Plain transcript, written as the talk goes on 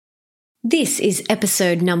This is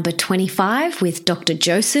episode number 25 with Dr.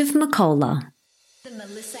 Joseph Mercola.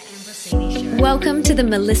 Welcome to the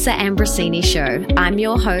Melissa Ambrosini Show. I'm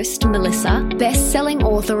your host, Melissa, best-selling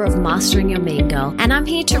author of Mastering Your Mean Girl, and I'm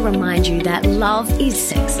here to remind you that love is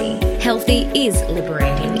sexy, healthy is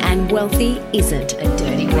liberating, and wealthy isn't a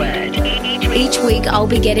dirty word. Each week, I'll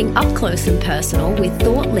be getting up close and personal with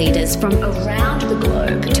thought leaders from around the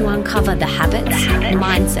globe to uncover the habits,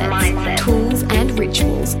 mindsets, tools, and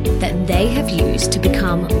rituals that they have used to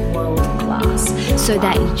become world-class so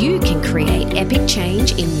that you can create epic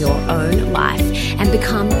change in your own life and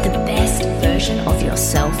become the best version of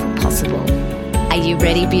yourself possible. Are you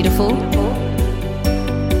ready, beautiful?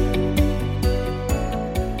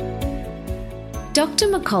 Dr.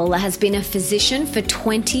 Mercola has been a physician for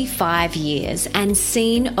 25 years and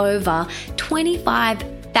seen over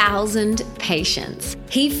 25,000 patients.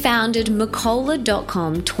 He founded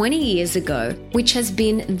Mercola.com 20 years ago, which has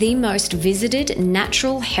been the most visited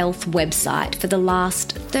natural health website for the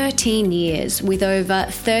last 13 years with over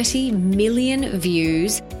 30 million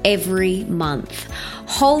views every month.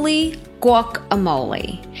 Holy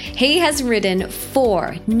guacamole. He has written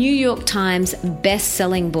 4 New York Times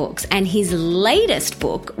best-selling books, and his latest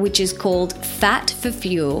book, which is called Fat for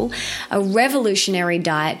Fuel, a revolutionary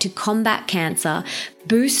diet to combat cancer,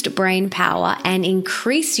 boost brain power, and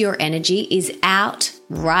increase your energy, is out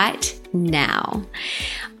right now.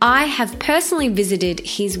 I have personally visited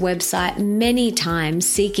his website many times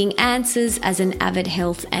seeking answers as an avid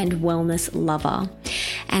health and wellness lover.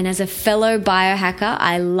 And as a fellow biohacker,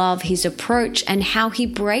 I love his approach and how he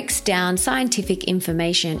breaks down scientific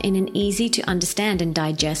information in an easy to understand and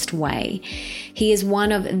digest way. He is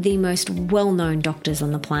one of the most well-known doctors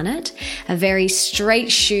on the planet, a very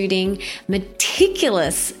straight-shooting,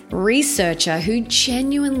 meticulous researcher who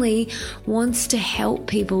genuinely wants to help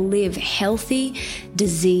people live healthy,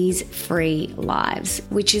 disease-free lives,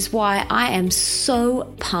 which is why I am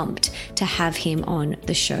so pumped to have him on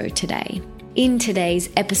the show today. In today's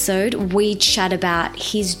episode, we chat about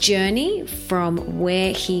his journey from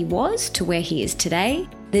where he was to where he is today,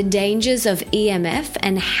 the dangers of EMF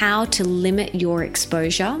and how to limit your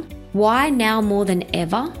exposure, why now more than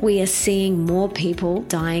ever we are seeing more people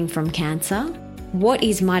dying from cancer, what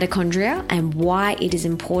is mitochondria and why it is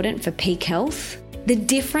important for peak health, the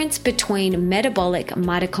difference between metabolic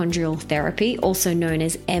mitochondrial therapy, also known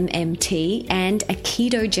as MMT, and a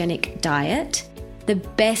ketogenic diet, the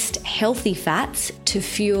best healthy fats to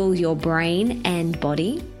fuel your brain and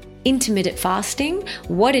body, intermittent fasting,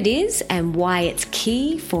 what it is and why it's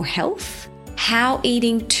key for health, how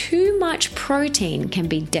eating too much protein can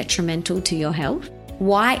be detrimental to your health,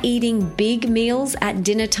 why eating big meals at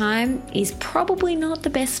dinner time is probably not the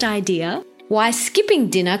best idea, why skipping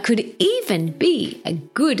dinner could even be a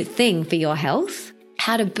good thing for your health,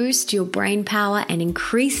 how to boost your brain power and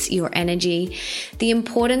increase your energy, the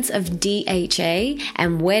importance of DHA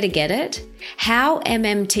and where to get it, how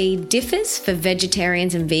MMT differs for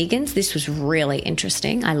vegetarians and vegans. This was really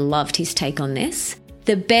interesting. I loved his take on this.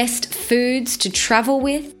 The best foods to travel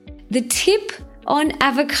with, the tip on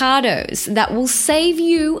avocados that will save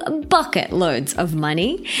you bucket loads of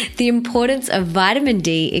money, the importance of vitamin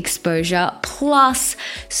D exposure, plus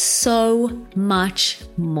so much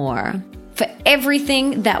more. For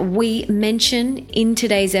everything that we mention in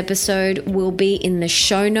today's episode will be in the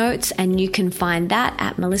show notes, and you can find that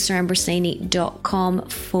at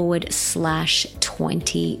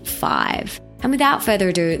melissaambrosini.com/25. And without further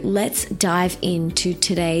ado, let's dive into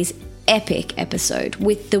today's epic episode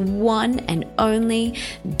with the one and only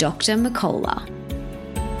Dr. Mercola.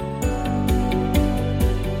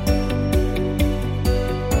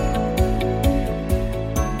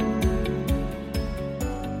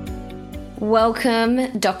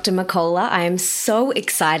 Welcome, Dr. Mercola. I am so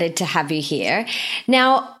excited to have you here.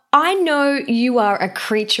 Now, I know you are a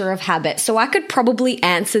creature of habit, so I could probably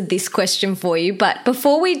answer this question for you. But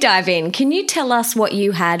before we dive in, can you tell us what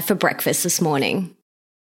you had for breakfast this morning?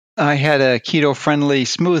 I had a keto-friendly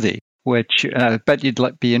smoothie, which I bet you'd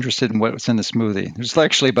be interested in what's in the smoothie. There's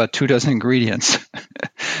actually about 24 ingredients,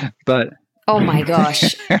 but oh my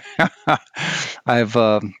gosh. I've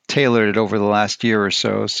tailored it over the last year or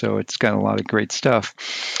so it's got a lot of great stuff.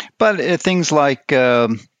 But things like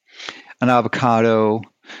an avocado,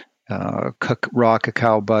 raw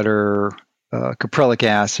cacao butter, caprylic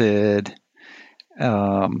acid,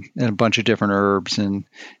 and a bunch of different herbs and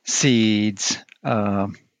seeds.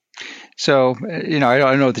 So, I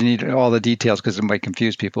don't know the need all the details because it might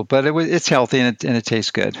confuse people, but it's healthy and it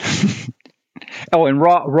tastes good. Oh, and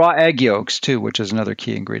raw egg yolks too, which is another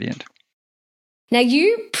key ingredient. Now,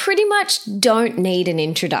 you pretty much don't need an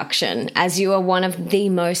introduction as you are one of the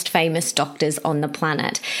most famous doctors on the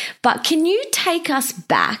planet. But can you take us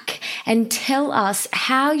back and tell us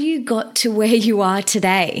how you got to where you are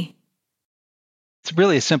today? It's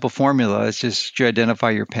really a simple formula. It's just you identify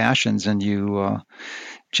your passions and you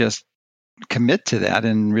just commit to that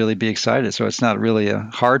and really be excited. So it's not really a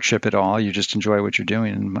hardship at all. You just enjoy what you're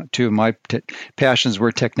doing. And two of my passions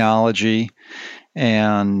were technology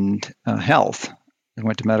and health. I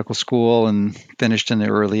went to medical school and finished in the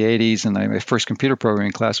early 80s, and my first computer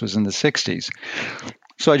programming class was in the 60s.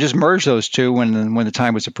 So I just merged those two when the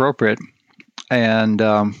time was appropriate, and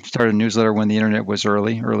started a newsletter when the internet was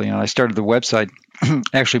early on. I started the website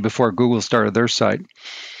actually before Google started their site.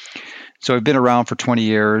 So I've been around for 20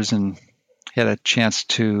 years and had a chance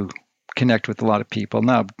to connect with a lot of people.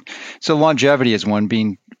 Now, so longevity is one.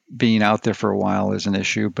 Being out there for a while is an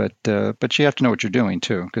issue, but you have to know what you're doing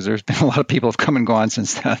too, because there's been a lot of people have come and gone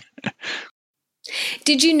since then.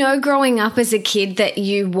 Did you know growing up as a kid that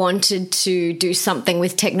you wanted to do something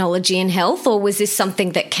with technology and health, or was this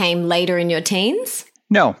something that came later in your teens?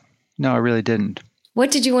 No, I really didn't.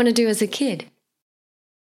 What did you want to do as a kid?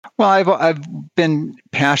 Well, I've been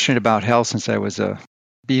passionate about health since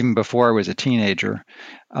even before I was a teenager,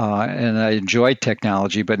 and I enjoyed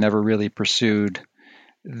technology, but never really pursued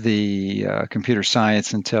the computer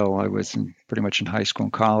science until I was pretty much in high school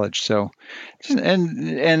and college. So,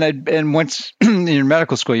 and once in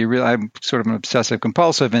medical school, I'm sort of an obsessive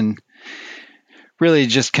compulsive and really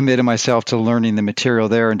just committed myself to learning the material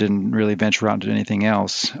there and didn't really venture out into anything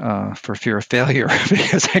else for fear of failure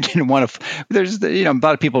because I didn't want to. There's a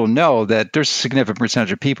lot of people know that there's a significant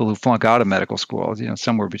percentage of people who flunk out of medical school,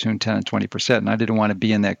 somewhere between 10 and 20%, and I didn't want to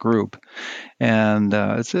be in that group. And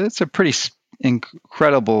it's a pretty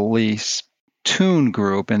incredibly tuned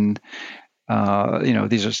group, and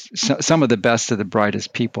these are some of the best of the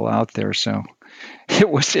brightest people out there. So it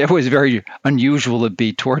was very unusual to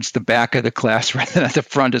be towards the back of the class rather than at the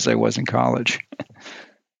front as I was in college.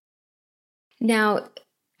 Now,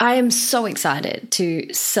 I am so excited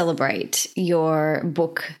to celebrate your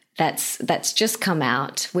book that's just come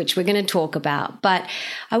out, which we're going to talk about. But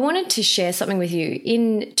I wanted to share something with you.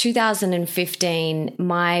 In 2015,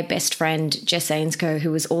 my best friend, Jess Ainscoe,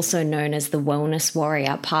 who was also known as the Wellness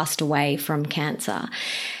Warrior, passed away from cancer.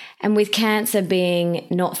 And with cancer being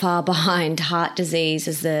not far behind heart disease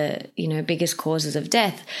as the biggest causes of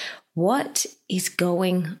death, what is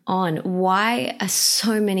going on? Why are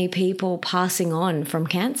so many people passing on from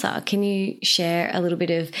cancer? Can you share a little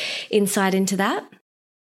bit of insight into that?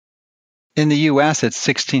 In the U.S., it's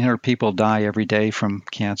 1,600 people die every day from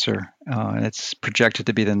cancer. And it's projected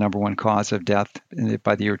to be the number one cause of death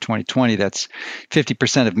by the year 2020. That's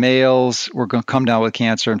 50% of males were going to come down with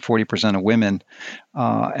cancer and 40% of women.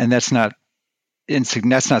 And that's not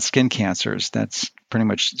skin cancers. That's pretty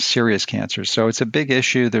much serious cancers. So it's a big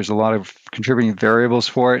issue. There's a lot of contributing variables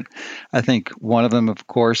for it. I think one of them, of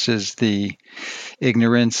course, is the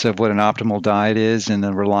ignorance of what an optimal diet is and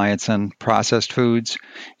the reliance on processed foods,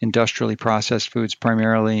 industrially processed foods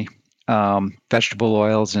primarily. Vegetable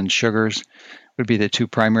oils and sugars would be the two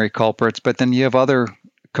primary culprits. But then you have other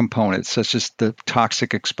components, such as the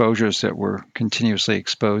toxic exposures that we're continuously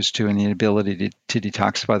exposed to and the inability to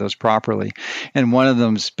detoxify those properly. And one of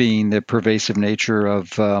them being the pervasive nature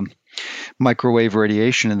of microwave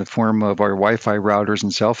radiation in the form of our Wi-Fi routers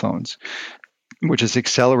and cell phones, which is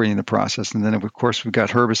accelerating the process. And then, of course, we've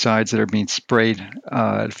got herbicides that are being sprayed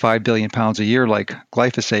at 5 billion pounds a year, like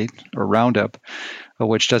glyphosate or Roundup,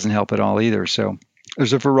 which doesn't help at all either. So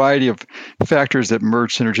there's a variety of factors that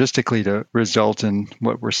merge synergistically to result in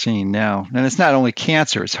what we're seeing now. And it's not only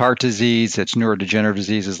cancer, it's heart disease, it's neurodegenerative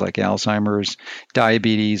diseases like Alzheimer's,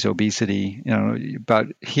 diabetes, obesity, about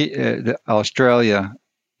Australia,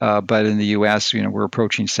 but in the US, we're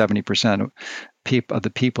approaching 70% of the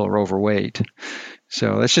people are overweight.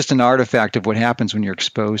 So that's just an artifact of what happens when you're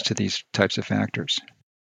exposed to these types of factors.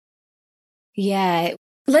 Yeah.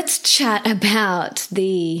 Let's chat about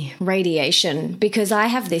the radiation, because I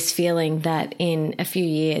have this feeling that in a few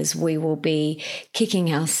years we will be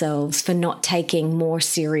kicking ourselves for not taking more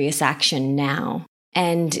serious action now.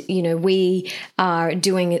 And, we are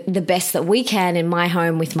doing the best that we can in my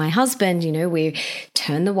home with my husband. We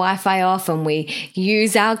turn the Wi-Fi off and we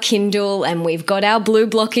use our Kindle and we've got our blue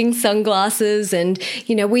blocking sunglasses and,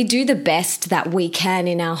 we do the best that we can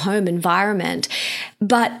in our home environment.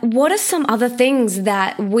 But what are some other things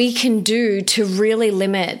that we can do to really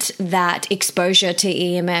limit that exposure to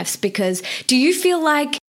EMFs? Because do you feel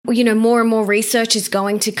like, more and more research is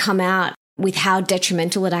going to come out with how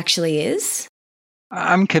detrimental it actually is?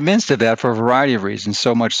 I'm convinced of that for a variety of reasons,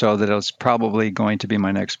 so much so that it's probably going to be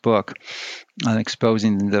my next book on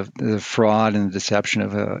exposing the fraud and the deception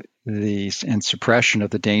of and suppression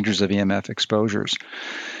of the dangers of EMF exposures.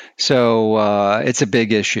 So it's a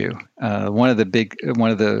big issue. One of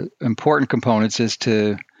the important components is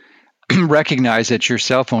to recognize that your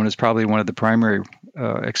cell phone is probably one of the primary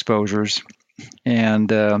exposures,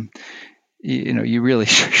 and you really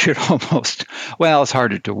should almost. Well, it's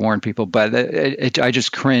harder to warn people, but I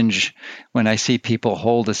just cringe when I see people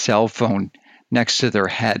hold a cell phone next to their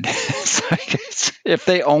head. If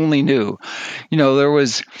they only knew. There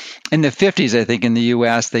was in the 50s, I think, in the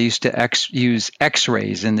U.S., they used to use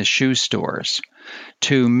X-rays in the shoe stores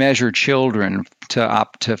to measure children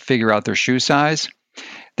to figure out their shoe size.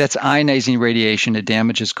 That's ionizing radiation. It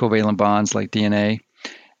damages covalent bonds like DNA,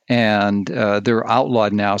 and they're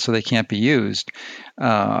outlawed now, so they can't be used.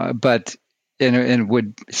 But it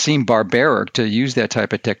would seem barbaric to use that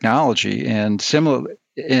type of technology. And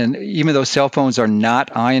even though cell phones are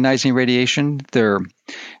not ionizing radiation,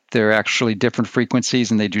 they're actually different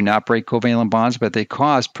frequencies, and they do not break covalent bonds, but they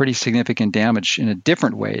cause pretty significant damage in a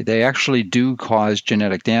different way. They actually do cause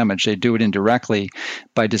genetic damage. They do it indirectly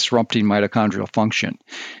by disrupting mitochondrial function.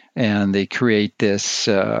 And they create this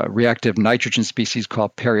reactive nitrogen species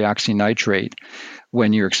called peroxynitrate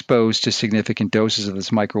when you're exposed to significant doses of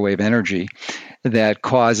this microwave energy that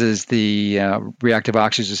causes the reactive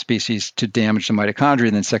oxygen species to damage the mitochondria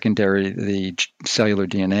and then secondary the cellular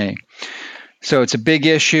DNA. So it's a big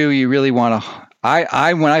issue. You really want to.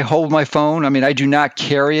 When I hold my phone, I do not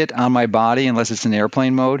carry it on my body unless it's in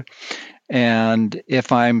airplane mode. And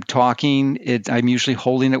if I'm talking, I'm usually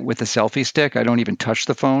holding it with a selfie stick. I don't even touch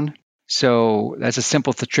the phone. So that's a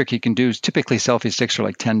simple trick you can do. Typically, selfie sticks are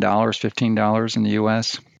like $10, $15 in the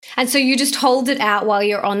US. And so you just hold it out while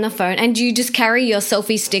you're on the phone, and you just carry your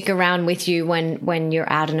selfie stick around with you when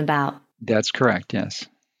you're out and about? That's correct, yes.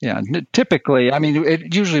 Yeah, typically,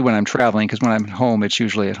 usually when I'm traveling, because when I'm home, it's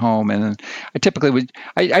usually at home. And I typically would,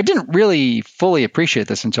 I didn't really fully appreciate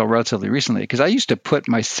this until relatively recently, because I used to put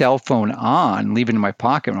my cell phone on, leave it in my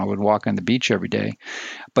pocket when I would walk on the beach every day.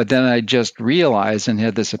 But then I just realized and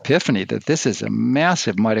had this epiphany that this is a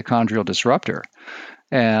massive mitochondrial disruptor.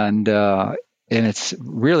 And it's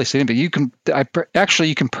really significant. You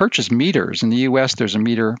can purchase meters. In the U.S., there's a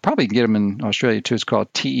meter, probably you can get them in Australia too. It's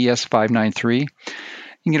called TES 593.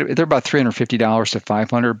 They're about $350 to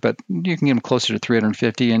 $500, but you can get them closer to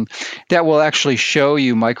 $350, and that will actually show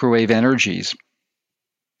you microwave energies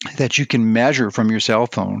that you can measure from your cell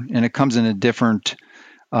phone, and it comes in a different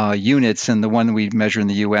units, and the one we measure in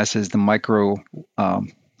the U.S. is the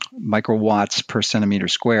microwatts per centimeter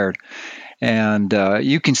squared, and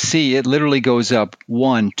you can see it literally goes up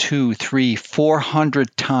 1, 2, 3,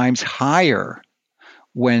 400 times higher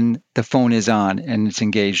when the phone is on and it's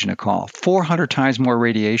engaged in a call. 400 times more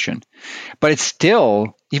radiation. But it's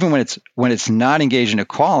still, even when it's not engaged in a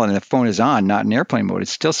call and the phone is on, not in airplane mode,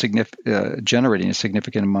 it's still generating a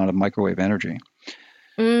significant amount of microwave energy.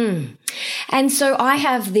 And so I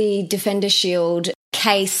have the Defender Shield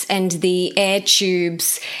case and the air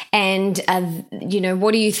tubes, and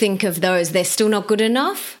what do you think of those? They're still not good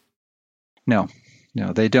enough? No,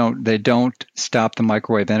 they don't stop the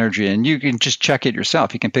microwave energy, and you can just check it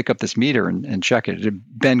yourself. You can pick up this meter and check it.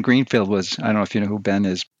 Ben Greenfield I don't know if you know who Ben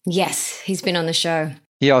is. Yes, he's been on the show.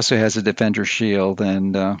 He also has a Defender Shield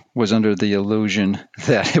and was under the illusion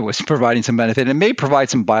that it was providing some benefit. It may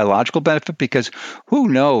provide some biological benefit, because who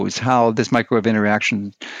knows how this microwave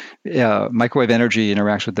energy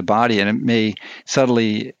interacts with the body, and it may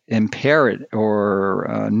subtly impair it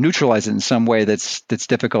or neutralize it in some way that's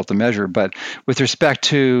difficult to measure. But with respect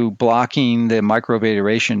to blocking the microwave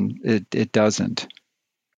radiation, it doesn't.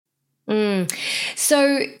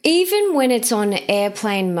 So even when it's on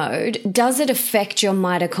airplane mode, does it affect your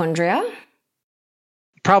mitochondria?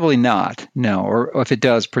 Probably not, no. Or if it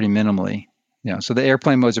does, pretty minimally. So the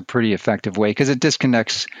airplane mode is a pretty effective way, because it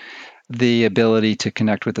disconnects the ability to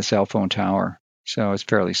connect with the cell phone tower. So it's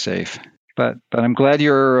fairly safe. But I'm glad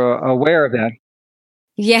you're aware of that.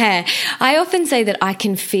 Yeah, I often say that I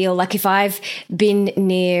can feel, like, if I've been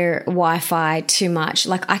near Wi-Fi too much,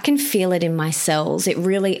 like, I can feel it in my cells. It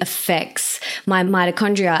really affects my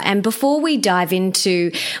mitochondria. And before we dive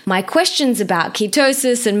into my questions about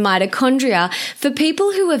ketosis and mitochondria, for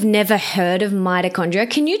people who have never heard of mitochondria,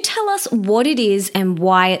 can you tell us what it is and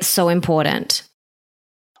why it's so important?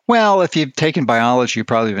 Well, if you've taken biology, you've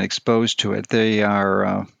probably been exposed to it. They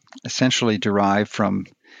are essentially derived from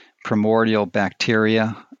primordial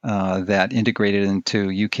bacteria that integrated into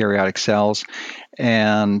eukaryotic cells.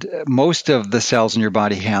 And most of the cells in your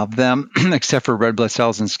body have them, except for red blood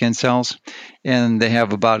cells and skin cells. And they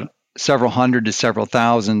have about several hundred to several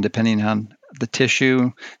thousand, depending on the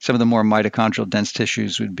tissue. Some of the more mitochondrial dense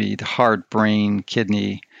tissues would be the heart, brain,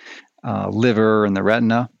 kidney, liver, and the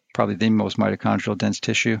retina, probably the most mitochondrial dense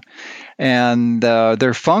tissue. And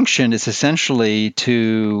their function is essentially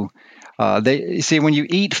to they see when you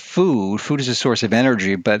eat food is a source of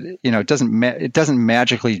energy, but it doesn't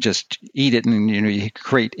magically just eat it and you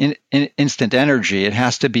create instant energy. It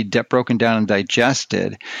has to be broken down and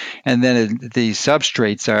digested, and then the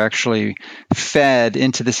substrates are actually fed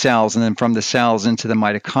into the cells, and then from the cells into the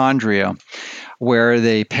mitochondria, where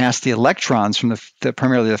they pass the electrons from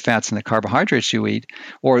primarily the fats and the carbohydrates you eat,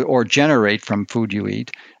 or generate from food you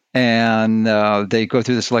eat. And they go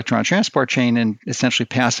through this electron transport chain and essentially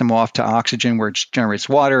pass them off to oxygen, where it generates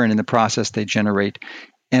water, and in the process they generate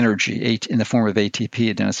energy in the form of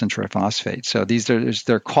ATP, adenosine triphosphate. So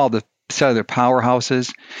they're called the cellular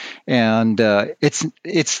powerhouses, and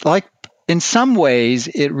it's like, in some ways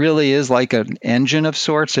it really is like an engine of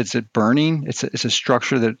sorts. It's burning. It's a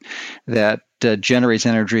structure that generates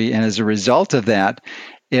energy, and as a result of that,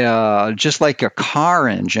 just like a car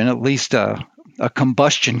engine, at least a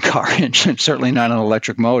combustion car engine, certainly not an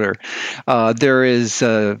electric motor, there is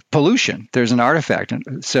pollution. There's an artifact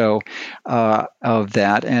of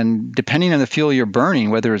that. And depending on the fuel you're burning,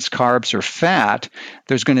 whether it's carbs or fat,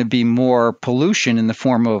 there's going to be more pollution in the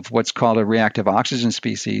form of what's called a reactive oxygen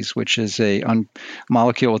species, which is a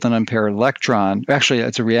molecule with an unpaired electron. Actually,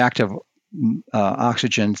 it's a reactive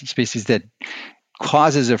oxygen species that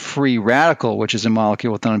causes a free radical, which is a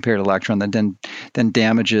molecule with an unpaired electron that then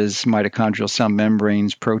damages mitochondrial cell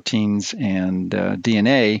membranes, proteins, and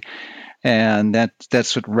DNA, and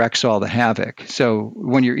that's what wrecks all the havoc. So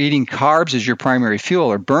when you're eating carbs as your primary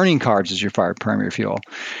fuel, or burning carbs as your primary fuel,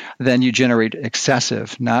 then you generate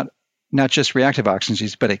excessive, not just reactive oxygen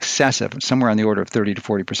species, but excessive, somewhere on the order of 30 to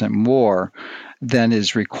 40% more than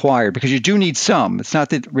is required, because you do need some. It's not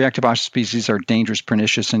that reactive oxygen species are dangerous,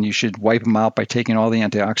 pernicious, and you should wipe them out by taking all the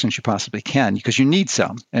antioxidants you possibly can, because you need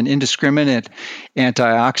some. And indiscriminate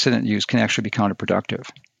antioxidant use can actually be counterproductive.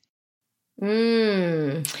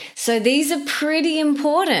 So these are pretty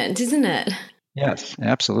important, isn't it? Yes,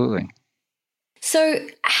 absolutely. So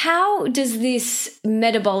how does this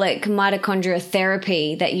metabolic mitochondria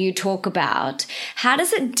therapy that you talk about, how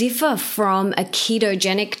does it differ from a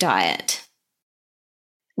ketogenic diet?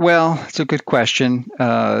 Well, it's a good question.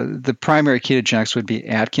 The primary ketogenics would be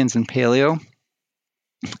Atkins and paleo.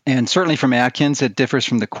 And certainly from Atkins, it differs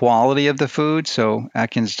from the quality of the food. So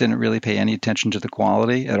Atkins didn't really pay any attention to the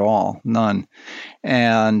quality at all, none.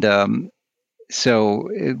 And so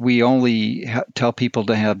we only tell people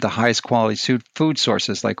to have the highest quality food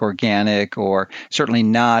sources, like organic or certainly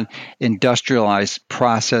non-industrialized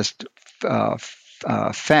processed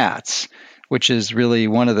fats, which is really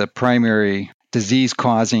one of the primary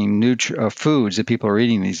disease-causing foods that people are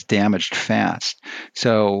eating, these damaged fats.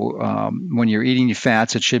 So when you're eating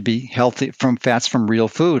fats, it should be healthy from fats from real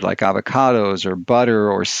food, like avocados or butter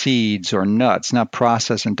or seeds or nuts, not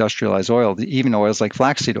processed industrialized oil, even oils like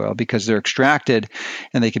flaxseed oil, because they're extracted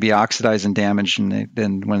and they can be oxidized and damaged, and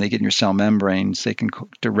then when they get in your cell membranes, they can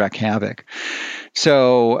wreak havoc.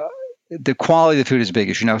 So the quality of the food is a big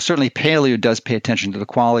issue. Now, certainly paleo does pay attention to the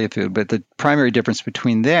quality of food, but the primary difference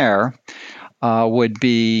between there would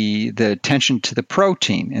be the attention to the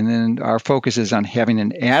protein. And then our focus is on having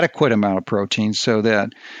an adequate amount of protein so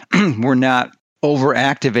that we're not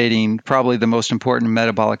overactivating probably the most important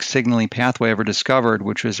metabolic signaling pathway ever discovered,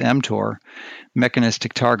 which was mTOR,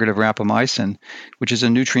 mechanistic target of rapamycin, which is a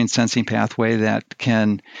nutrient sensing pathway that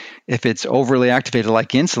can, if it's overly activated like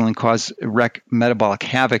insulin, wreak metabolic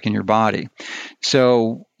havoc in your body.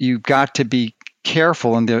 So you've got to be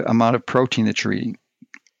careful in the amount of protein that you're eating.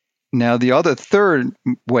 Now, the third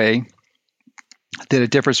way that it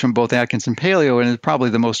differs from both Atkins and paleo, and is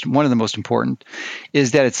probably one of the most important,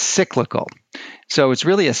 is that it's cyclical. So it's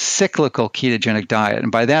really a cyclical ketogenic diet, and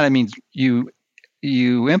by that I mean you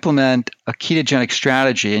implement a ketogenic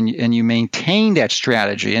strategy and you maintain that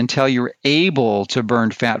strategy until you're able to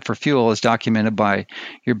burn fat for fuel, as documented by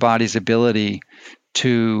your body's ability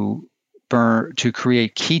to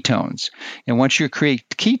create ketones. And once you create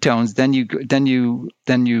ketones, then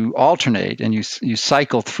you alternate and you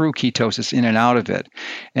cycle through ketosis in and out of it.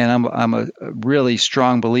 And I'm a really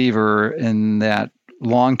strong believer in that.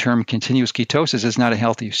 Long-term continuous ketosis is not a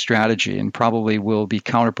healthy strategy and probably will be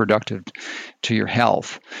counterproductive to your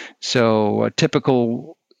health. So a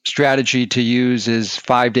typical strategy to use is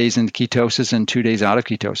 5 days in ketosis and 2 days out of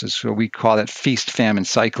ketosis. So we call that feast famine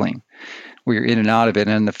cycling, where you're in and out of it.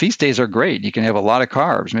 And the feast days are great. You can have a lot of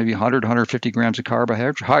carbs, maybe 100, 150 grams of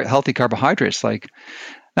healthy carbohydrates, like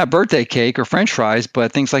not birthday cake or French fries,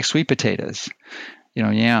 but things like sweet potatoes.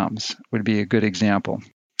 Yams would be a good example.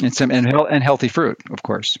 And healthy fruit, of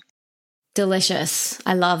course. Delicious.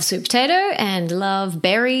 I love sweet potato and love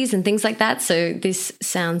berries and things like that. So this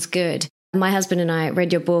sounds good. My husband and I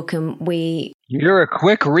read your book and You're a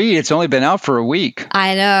quick read. It's only been out for a week.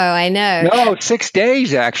 I know. No, 6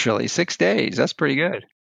 days, actually. 6 days. That's pretty good.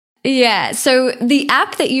 Yeah. So the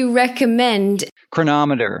app that you recommend...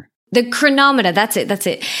 Chronometer. The chronometer, that's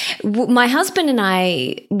it. My husband and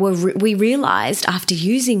I we realized after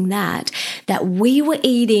using that we were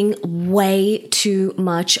eating way too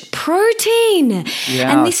much protein.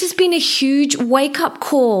 Yeah. And this has been a huge wake-up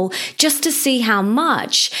call just to see how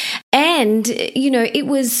much. And, it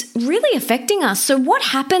was really affecting us. So what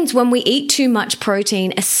happens when we eat too much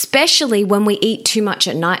protein, especially when we eat too much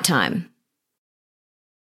at nighttime?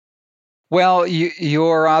 Well,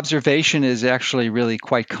 your observation is actually really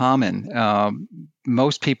quite common.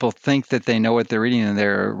 Most people think that they know what they're eating and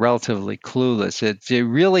they're relatively clueless. You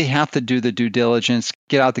really have to do the due diligence,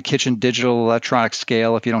 get out the kitchen digital electronic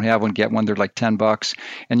scale. If you don't have one, get one. They're like $10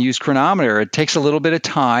 and use chronometer. It takes a little bit of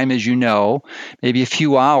time, as you know, maybe a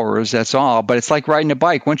few hours, that's all. But it's like riding a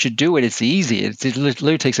bike. Once you do it, it's easy. It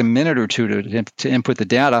literally takes a minute or two to input the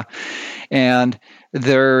data. And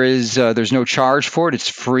there's no charge for it. It's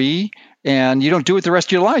free. And you don't do it the rest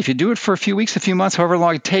of your life. You do it for a few weeks, a few months, however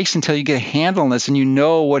long it takes until you get a handle on this and you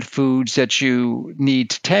know what foods that you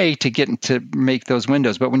need to take to get to make those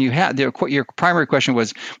windows. But when you have your primary question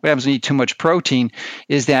was what happens when you eat too much protein,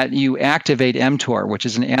 is that you activate mTOR, which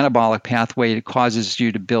is an anabolic pathway that causes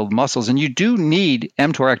you to build muscles. And you do need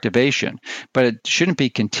mTOR activation, but it shouldn't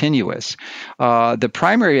be continuous. The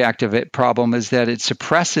primary problem is that it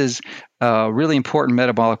suppresses a really important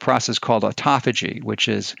metabolic process called autophagy, which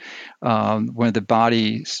is when the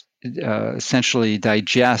body essentially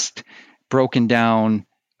digests broken down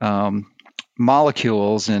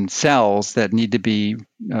molecules and cells that need to be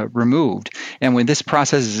removed. And when this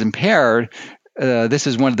process is impaired, this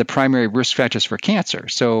is one of the primary risk factors for cancer.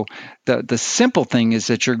 So the simple thing is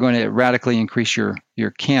that you're going to radically increase your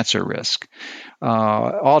cancer risk,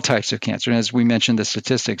 all types of cancer. And as we mentioned, the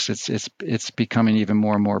statistics, it's becoming even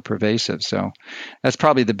more and more pervasive. So that's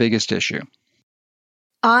probably the biggest issue.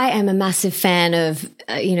 I am a massive fan of,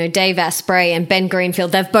 Dave Asprey and Ben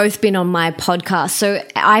Greenfield. They've both been on my podcast. So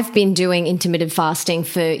I've been doing intermittent fasting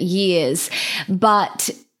for years,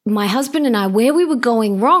 but my husband and I, where we were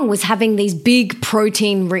going wrong was having these big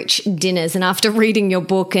protein-rich dinners. And after reading your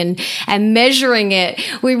book and measuring it,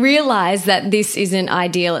 we realized that this isn't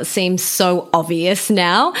ideal. It seems so obvious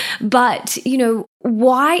now. But,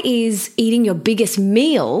 why is eating your biggest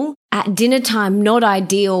meal at dinner time not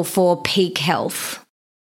ideal for peak health?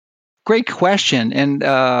 Great question. And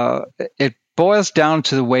it boils down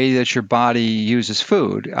to the way that your body uses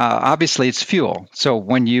food. Obviously, it's fuel. So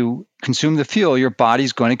when you consume the fuel, your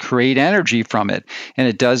body's going to create energy from it. And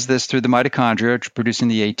it does this through the mitochondria, producing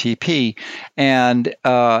the ATP. And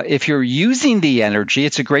if you're using the energy,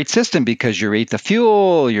 it's a great system because you eat the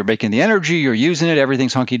fuel, you're making the energy, you're using it,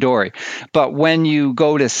 everything's hunky-dory. But when you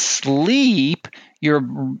go to sleep,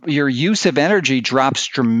 your use of energy drops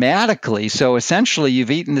dramatically. So essentially,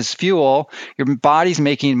 you've eaten this fuel, your body's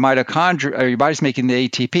making mitochondria, or your body's making the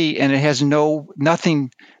ATP, and it has no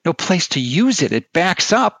place to use it. It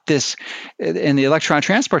backs up this in the electron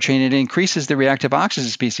transport chain, and it increases the reactive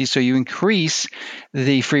oxygen species. So you increase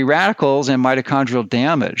the free radicals and mitochondrial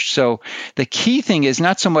damage. So the key thing is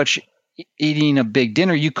not so much eating a big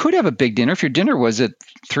dinner. You could have a big dinner if your dinner was at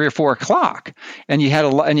 3 or 4 o'clock and you had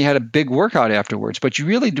a big workout afterwards. But you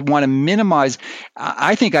really want to minimize.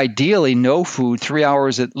 I think ideally no food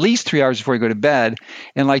at least 3 hours before you go to bed.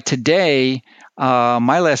 And like today,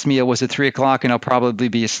 my last meal was at 3 o'clock, and I'll probably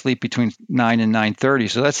be asleep between 9 and 9:30.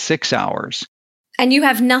 So that's 6 hours. And you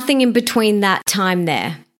have nothing in between that time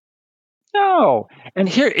there. No. And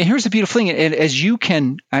here's the beautiful thing. And as you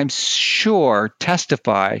can, I'm sure,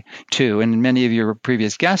 testify to, and many of your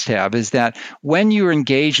previous guests have, is that when you're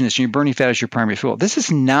engaged in this and you're burning fat as your primary fuel, this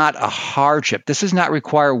is not a hardship. This does not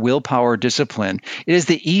require willpower or discipline. It is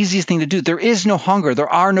the easiest thing to do. There is no hunger. There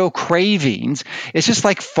are no cravings. It's just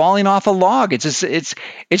like falling off a log. It's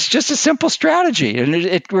just a simple strategy, and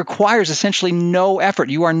it requires essentially no effort.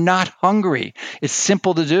 You are not hungry. It's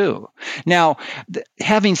simple to do. Now,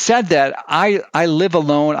 having said that, I live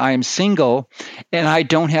alone. I am single, and I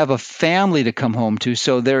don't have a family to come home to.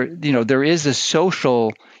 So there is a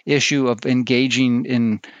social issue of engaging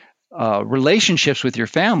in relationships with your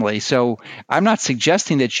family. So I'm not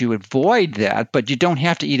suggesting that you avoid that, but you don't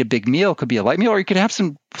have to eat a big meal. It could be a light meal, or you could have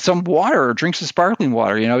some water or drink some sparkling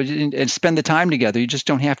water, and spend the time together. You just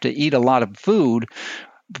don't have to eat a lot of food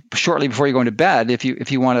shortly before you go into bed if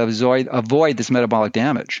you want to avoid this metabolic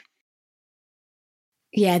damage.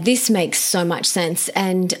 Yeah, this makes so much sense.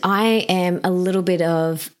 And I am a little bit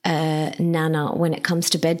of a nana when it comes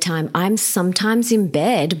to bedtime. I'm sometimes in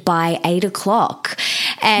bed by 8 o'clock.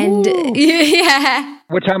 And yeah.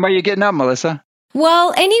 What time are you getting up, Melissa?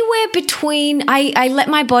 Well, anywhere between, I let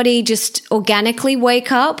my body just organically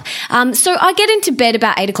wake up. So I get into bed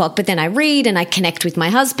about 8 o'clock, but then I read and I connect with my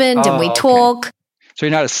husband and we talk. So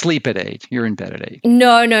you're not asleep at 8. You're in bed at 8.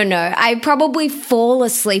 No. I probably fall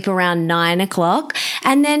asleep around 9 o'clock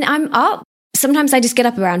and then I'm up. Sometimes I just get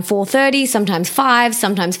up around 4:30, sometimes 5,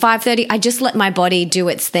 sometimes 5:30. I just let my body do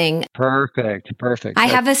its thing. Perfect. I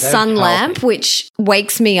have a sun lamp, which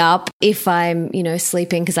wakes me up if I'm,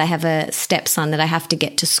 sleeping, because I have a stepson that I have to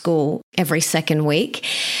get to school every second week.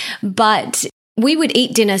 But we would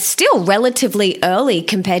eat dinner still relatively early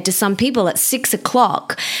compared to some people at 6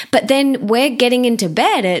 o'clock. But then we're getting into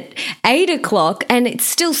bed at 8 o'clock and it's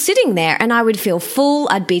still sitting there. And I would feel full.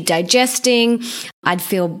 I'd be digesting. I'd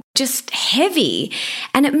feel just heavy.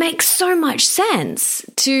 And it makes so much sense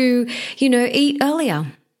to, eat earlier.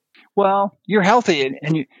 Well, you're healthy.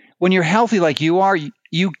 And when you're healthy like you are,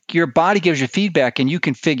 your body gives you feedback and you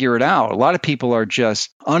can figure it out. A lot of people are just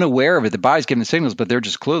unaware of it. The body's giving the signals, but they're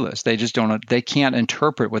just clueless. They can't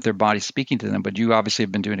interpret what their body's speaking to them. But you obviously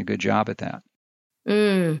have been doing a good job at that.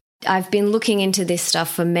 I've been looking into this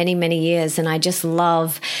stuff for many, many years, and I just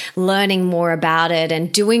love learning more about it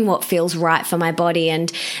and doing what feels right for my body.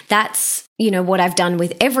 And that's, what I've done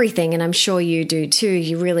with everything. And I'm sure you do too.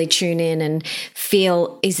 You really tune in and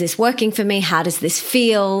feel, is this working for me? How does this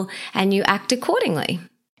feel? And you act accordingly.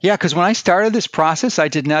 Yeah, because when I started this process, I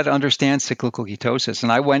did not understand cyclical ketosis.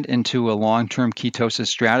 And I went into a long-term ketosis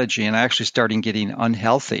strategy, and I actually started getting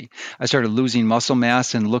unhealthy. I started losing muscle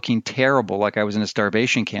mass and looking terrible, like I was in a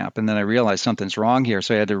starvation camp. And then I realized something's wrong here,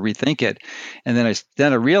 so I had to rethink it. And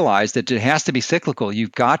then I realized that it has to be cyclical.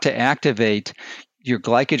 You've got to activate your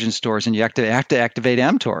glycogen stores, and you have to activate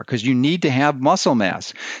mTOR because you need to have muscle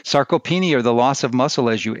mass. Sarcopenia, or the loss of muscle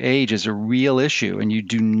as you age, is a real issue, and you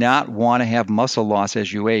do not want to have muscle loss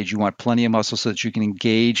as you age. You want plenty of muscle so that you can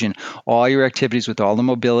engage in all your activities with all the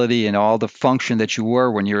mobility and all the function that you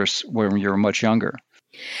were when you were much younger.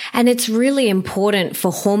 And it's really important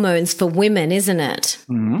for hormones for women, isn't it?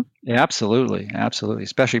 Mm-hmm. Yeah, absolutely.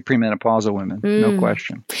 Especially premenopausal women, no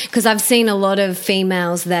question. Because I've seen a lot of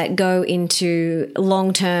females that go into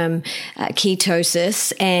long-term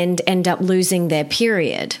ketosis and end up losing their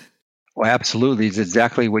period. Well, absolutely. It's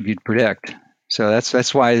exactly what you'd predict. So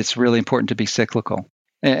that's why it's really important to be cyclical.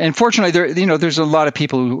 And fortunately, there's a lot of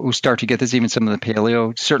people who start to get this, even some of the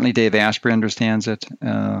paleo. Certainly Dave Asprey understands it,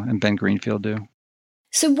 and Ben Greenfield do.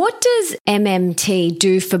 So what does MMT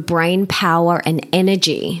do for brain power and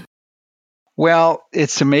energy? Well,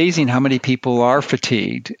 it's amazing how many people are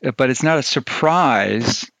fatigued, but it's not a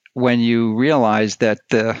surprise when you realize that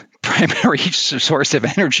the primary source of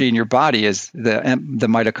energy in your body is the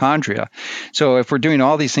mitochondria. So if we're doing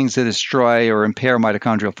all these things that destroy or impair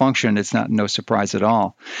mitochondrial function, it's no surprise at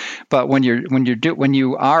all. But when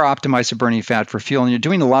you are optimized for burning fat for fuel, and you're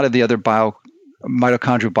doing a lot of the other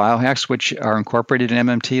mitochondrial biohacks, which are incorporated in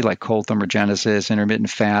MMT, like cold thermogenesis, intermittent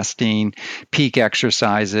fasting, peak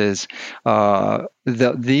exercises.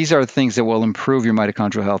 These are things that will improve your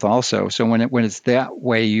mitochondrial health also. So when it's that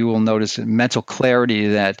way, you will notice mental clarity,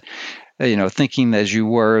 that thinking as you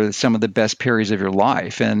were some of the best periods of your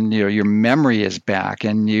life, and your memory is back,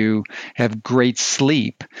 and you have great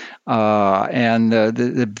sleep. And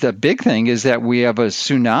the big thing is that we have a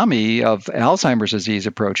tsunami of Alzheimer's disease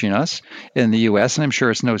approaching us in the U.S., and I'm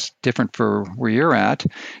sure it's no different for where you're at.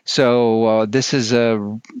 So this is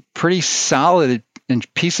a pretty solid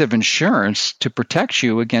piece of insurance to protect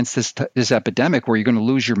you against this epidemic where you're going to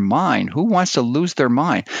lose your mind. Who wants to lose their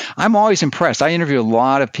mind? I'm always impressed. I interview a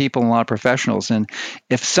lot of people and a lot of professionals, and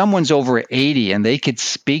if someone's over 80 and they could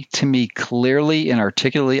speak to me clearly and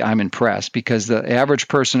articulately, I'm impressed, because the average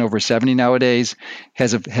person over 70 nowadays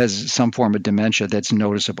has some form of dementia that's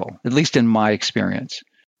noticeable, at least in my experience.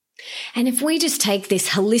 And if we just take this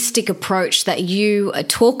holistic approach that you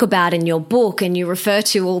talk about in your book and you refer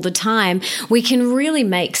to all the time, we can really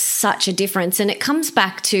make such a difference. And it comes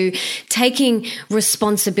back to taking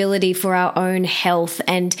responsibility for our own health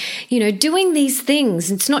and, doing these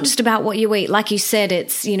things. It's not just about what you eat. Like you said,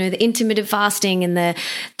 it's, the intermittent fasting and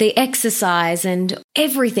the exercise and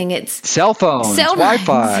everything. It's cell phones,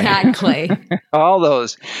 Wi-Fi, exactly. all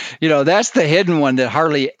those. That's the hidden one that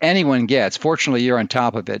hardly anyone gets. Fortunately, you're on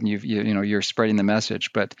top of it, and you're spreading the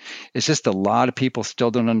message. But it's just a lot of people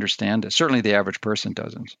still don't understand it. Certainly, the average person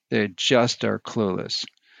doesn't. They just are clueless.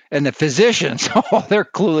 And the physicians, they're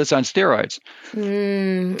clueless on steroids.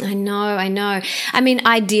 I know. I mean,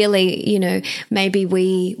 ideally, maybe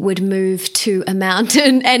we would move to a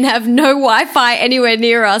mountain and have no Wi-Fi anywhere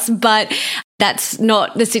near us, but that's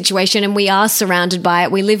not the situation, and we are surrounded by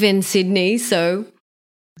it. We live in Sydney, so...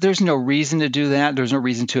 There's no reason to do that. There's no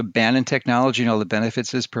reason to abandon technology and all the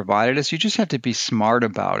benefits it's provided us. You just have to be smart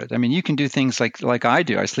about it. I mean, you can do things like I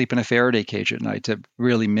do. I sleep in a Faraday cage at night to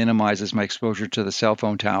really minimizes my exposure to the cell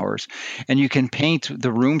phone towers. And you can paint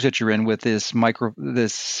the rooms that you're in with this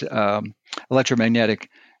electromagnetic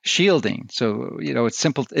shielding. So, it's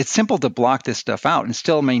simple. It's simple to block this stuff out and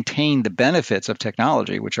still maintain the benefits of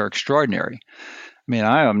technology, which are extraordinary. I mean,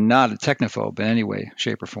 I am not a technophobe in any way,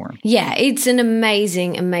 shape, or form. Yeah, it's an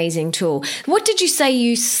amazing, amazing tool. What did you say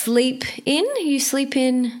you sleep in? You sleep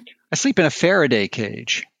in? I sleep in a Faraday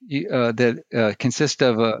cage that consists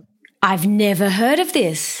of a... I've never heard of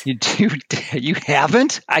this. You do? You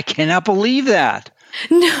haven't? I cannot believe that.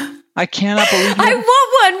 No. I cannot believe I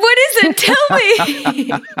want one. What is it? Tell me.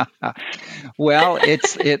 Well,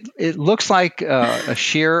 it looks like a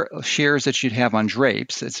shears that you'd have on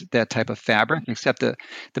drapes. It's that type of fabric, except the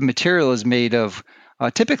material is made of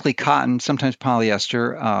typically cotton, sometimes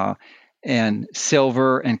polyester, and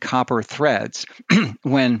silver and copper threads.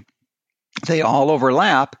 When they all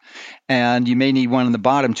overlap, and you may need one on the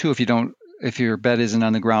bottom too if your bed isn't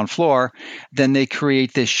on the ground floor, then they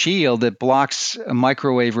create this shield that blocks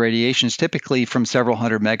microwave radiations, typically from several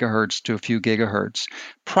hundred megahertz to a few gigahertz.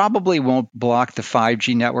 Probably won't block the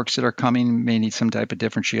 5G networks that are coming. May need some type of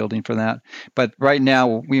different shielding for that. But right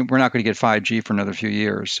now, we're not going to get 5G for another few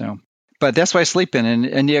years. So, but that's why I sleep in.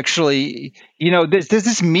 And you actually,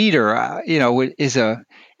 this meter, it's a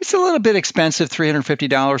little bit expensive,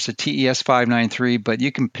 $350, a TES 593, but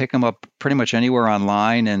you can pick them up pretty much anywhere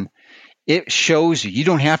online, and it shows you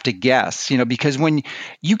don't have to guess, because when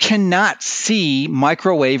you cannot see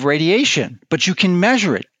microwave radiation, but you can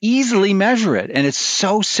easily measure it. And it's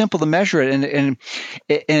so simple to measure it.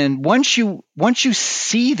 And once you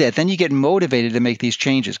see that, then you get motivated to make these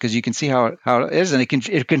changes, because you can see how it is. And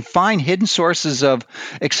it can find hidden sources of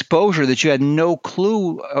exposure that you had no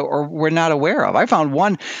clue or were not aware of. I found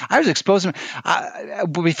one, I was exposed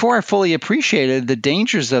before I fully appreciated the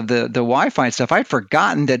dangers of the Wi-Fi and stuff. I'd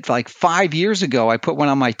forgotten that like 5 years ago, I put one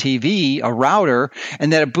on my TV, a router,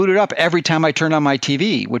 and that it booted up every time I turned on my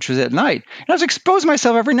TV, which was at night. And I was exposing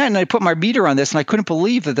myself every night, and I put my meter on this, and I couldn't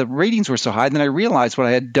believe that the ratings were so high. And then I realized what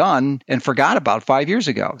I had done and forgot about 5 years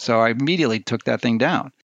ago. So I immediately took that thing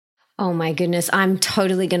down. Oh my goodness, I'm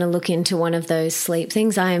totally going to look into one of those sleep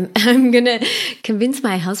things. I'm going to convince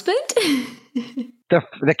my husband.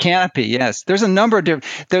 The canopy, yes. There's a number of different.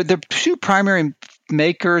 The two primary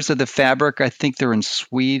makers of the fabric, I think they're in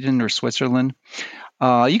Sweden or Switzerland.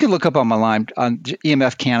 You can look up on my line on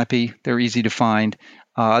EMF canopy. They're easy to find.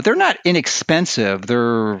 They're not inexpensive.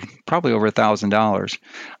 They're probably over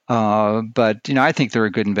 $1,000. But I think they're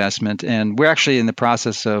a good investment, and we're actually in the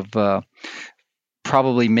process of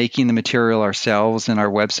probably making the material ourselves in our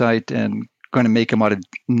website, and going to make them out of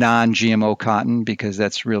non-GMO cotton, because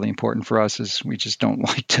that's really important for us. Is we just don't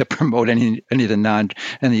like to promote any of the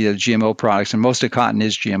GMO products, and most of cotton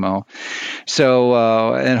is GMO.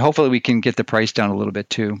 So and hopefully we can get the price down a little bit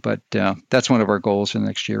too. But that's one of our goals for the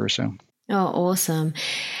next year or so. Oh, awesome.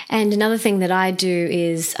 And another thing that I do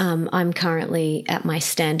is I'm currently at my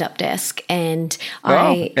stand-up desk, and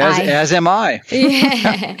as am I.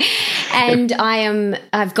 Yeah. And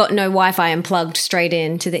I've got no Wi-Fi. I'm plugged straight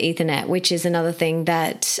into the Ethernet, which is another thing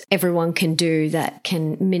that everyone can do that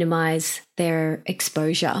can minimize their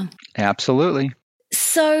exposure. Absolutely.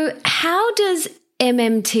 So how does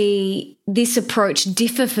MMT, this approach,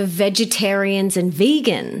 differ for vegetarians and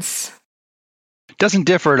vegans? Doesn't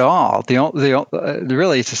differ at all.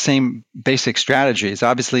 Really, it's the same basic strategies.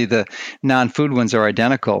 Obviously, the non-food ones are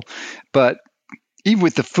identical, but even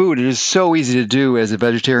with the food, it is so easy to do as a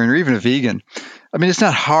vegetarian or even a vegan. I mean, it's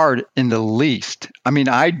not hard in the least. I mean,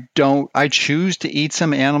 I choose to eat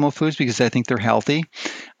some animal foods because I think they're healthy.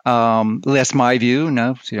 That's my view.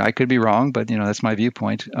 No, I could be wrong, but that's my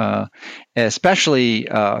viewpoint. Especially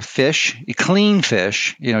fish, clean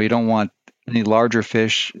fish. You don't want any larger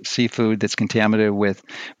fish, seafood that's contaminated with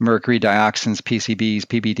mercury, dioxins, PCBs,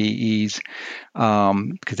 PBDEs,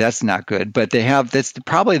 because that's not good. But that's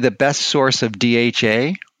probably the best source of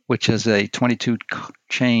DHA, which is a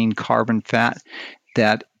 22-chain carbon fat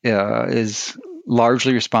that is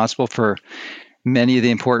largely responsible for many of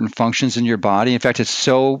the important functions in your body. In fact, it's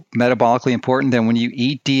so metabolically important that when you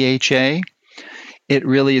eat DHA, it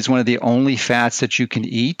really is one of the only fats that you can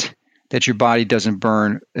eat that your body doesn't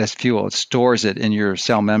burn as fuel. It stores it in your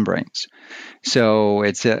cell membranes. So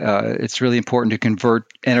it's really important to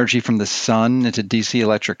convert energy from the sun into DC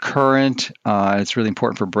electric current. It's really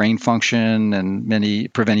important for brain function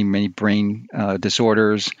and preventing many brain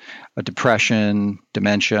disorders, depression,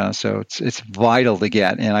 dementia. So it's vital to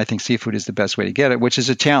get, and I think seafood is the best way to get it, which is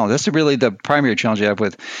a challenge. That's really the primary challenge I have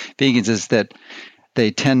with vegans, is that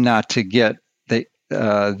they tend not to get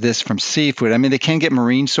this from seafood. I mean, they can get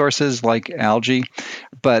marine sources like algae,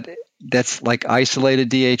 but that's like isolated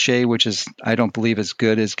DHA, which is, I don't believe, as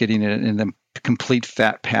good as getting it in the complete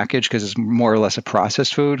fat package, because it's more or less a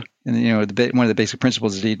processed food. And one of the basic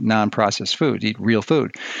principles is to eat non-processed food, eat real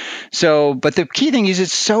food. So, but the key thing is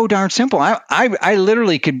it's so darn simple. I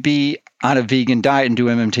literally could be on a vegan diet and do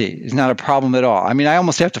MMT. It's not a problem at all. I mean, I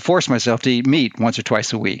almost have to force myself to eat meat once or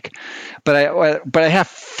twice a week, but I have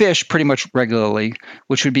fish pretty much regularly,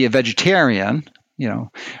 which would be a vegetarian,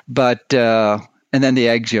 but. And then the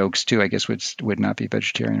egg yolks too, I guess, would not be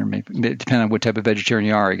vegetarian, or maybe depending on what type of vegetarian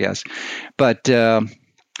you are, I guess. But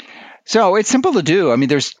so it's simple to do. I mean,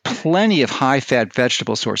 there's plenty of high-fat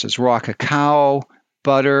vegetable sources: raw cacao,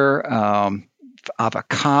 butter,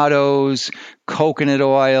 avocados, coconut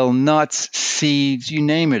oil, nuts, seeds, you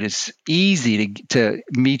name it. It's easy to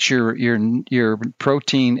meet your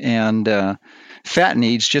protein and fat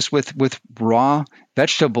needs just with raw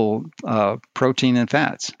vegetable protein and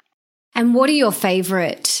fats. And what are your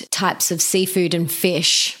favorite types of seafood and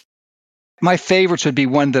fish? My favorites would be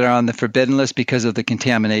one that are on the forbidden list because of the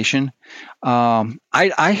contamination.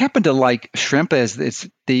 I happen to like shrimp, as it's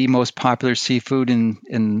the most popular seafood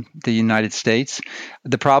in the United States.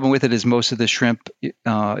 The problem with it is most of the shrimp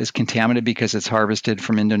is contaminated because it's harvested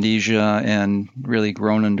from Indonesia and really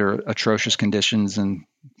grown under atrocious conditions and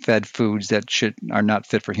fed foods that are not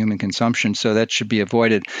fit for human consumption. So that should be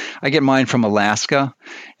avoided. I get mine from Alaska,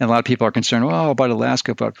 and a lot of people are concerned, about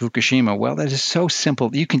Alaska, about Fukushima. Well, that is so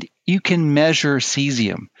simple. You can measure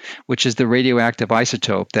cesium, which is the radioactive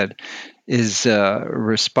isotope that is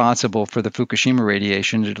responsible for the Fukushima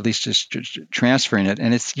radiation, at least just transferring it.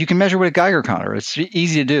 And you can measure with a Geiger counter. It's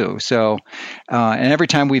easy to do. So, and every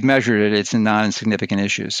time we've measured it, it's a non-insignificant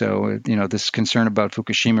issue. So, this concern about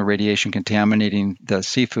Fukushima radiation contaminating the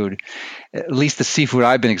seafood, at least the seafood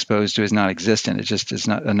I've been exposed to, is non-existent. It just is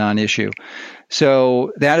not a non-issue.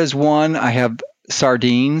 So that is one. I have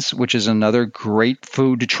sardines, which is another great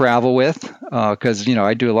food to travel with, because,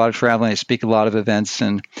 I do a lot of traveling. I speak at a lot of events,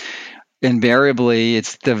 and invariably,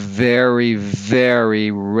 it's the very,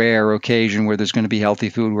 very rare occasion where there's going to be healthy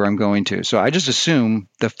food where I'm going to. So I just assume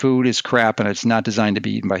the food is crap and it's not designed to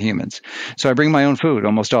be eaten by humans. So I bring my own food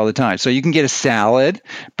almost all the time. So you can get a salad,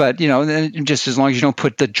 but, just as long as you don't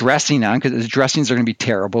put the dressing on, because the dressings are going to be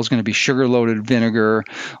terrible. It's going to be sugar-loaded vinegar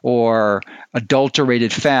or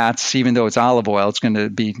adulterated fats. Even though it's olive oil, it's going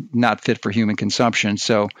to be not fit for human consumption.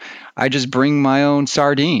 So I just bring my own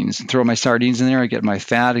sardines, throw my sardines in there. I get my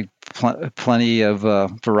fat, plenty of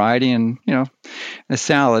variety, and a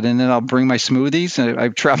salad, and then I'll bring my smoothies. And I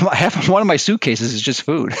travel. I have one of my suitcases is just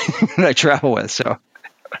food that I travel with. So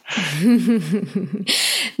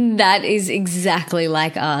that is exactly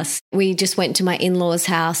like us. We just went to my in-laws'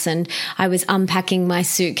 house, and I was unpacking my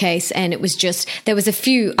suitcase, and it was there was a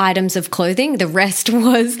few items of clothing. The rest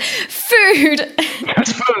was food.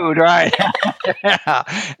 That's food, right? Yeah,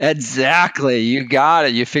 exactly. You got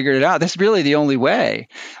it. You figured it out. That's really the only way.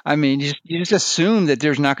 I mean, you just assume that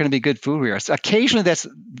there's not going to be good food here. Occasionally, that's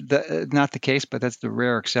not the case, but that's the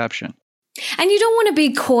rare exception. And you don't want to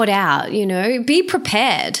be caught out, be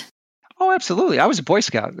prepared. Oh, absolutely. I was a Boy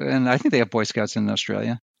Scout, and I think they have Boy Scouts in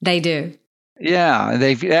Australia. They do. Yeah,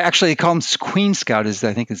 they call them Queen Scout,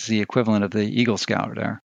 I think is the equivalent of the Eagle Scout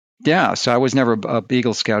there. Yeah, so I was never a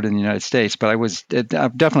Eagle Scout in the United States, but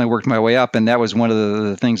I've definitely worked my way up, and that was one of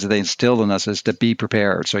the things that they instilled in us, is to be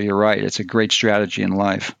prepared. So you're right. It's a great strategy in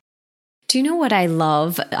life. Do you know what I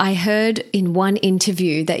love? I heard in one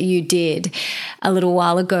interview that you did a little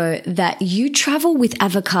while ago that you travel with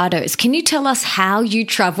avocados. Can you tell us how you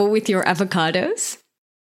travel with your avocados?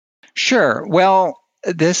 Sure. Well,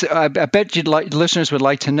 I bet listeners would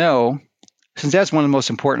like to know, since that's one of the most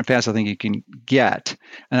important fats I think you can get.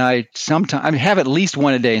 And I have at least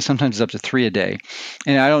one a day, and sometimes it's up to 3 a day.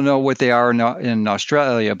 And I don't know what they are in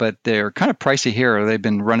Australia, but they're kind of pricey here. They've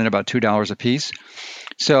been running about $2 a piece.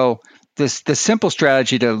 So the simple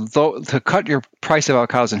strategy to cut your price of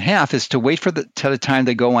avocados in half is to wait till the time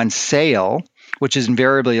they go on sale which is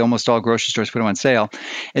invariably almost all grocery stores put them on sale.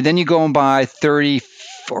 And then you go and buy 30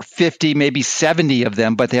 or 50, maybe 70 of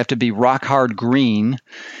them, but they have to be rock hard green.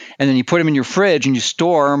 And then you put them in your fridge and you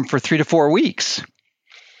store them for 3 to 4 weeks.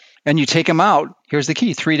 And you take them out. Here's the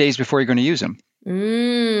key: 3 days before you're going to use them.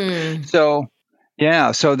 So,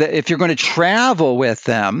 yeah. So that if you're going to travel with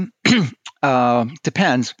them,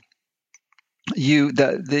 depends. You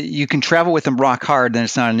can travel with them rock hard, then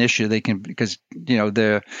it's not an issue. They can, because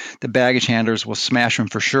the baggage handlers will smash them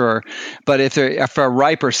for sure. But if they're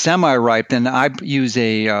ripe or semi-ripe, then I use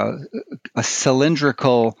a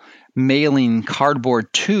cylindrical mailing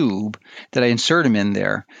cardboard tube that I insert them in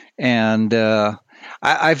there, and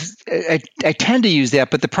I tend to use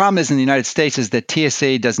that. But the problem is in the United States is that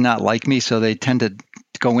TSA does not like me, so they tend to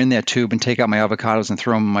go in that tube and take out my avocados and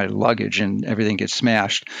throw them in my luggage, and everything gets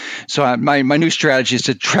smashed. So my new strategy is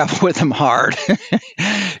to travel with them hard.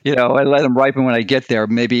 I let them ripen when I get there,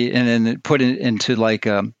 maybe, and then put it into like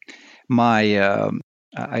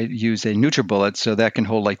I use a NutriBullet, so that can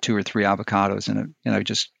hold like 2 or 3 avocados in it. And I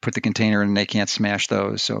just put the container in and they can't smash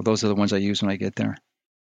those. So those are the ones I use when I get there.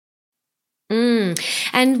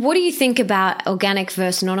 And what do you think about organic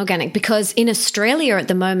versus non-organic? Because in Australia at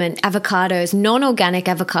the moment, avocados, non-organic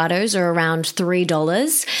avocados are around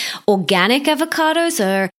 $3. Organic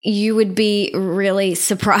avocados you would be really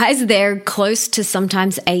surprised, they're close to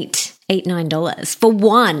sometimes $9 for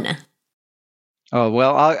one. Oh,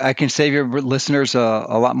 well, I can save your listeners a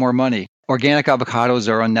lot more money. Organic avocados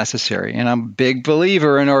are unnecessary, and I'm a big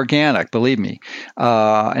believer in organic, believe me.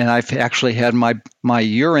 And I've actually had my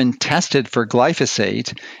urine tested for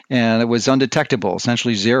glyphosate, and it was undetectable,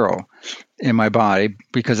 essentially zero in my body,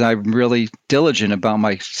 because I'm really diligent about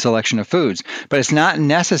my selection of foods. But it's not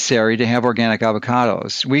necessary to have organic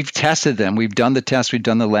avocados. We've tested them. We've done the tests. We've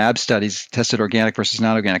done the lab studies, tested organic versus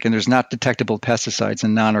non-organic, and there's not detectable pesticides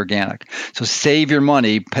in non-organic. So save your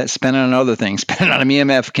money, spend it on other things, spend it on an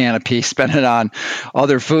EMF canopy, spend it on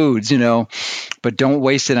other foods, but don't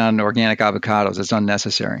waste it on organic avocados. It's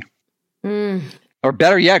unnecessary. Or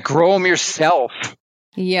better yet, grow them yourself.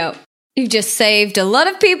 Yep. You've just saved a lot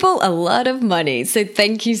of people a lot of money. So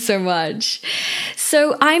thank you so much.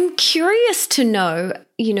 So I'm curious to know,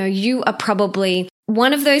 you are probably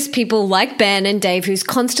one of those people like Ben and Dave who's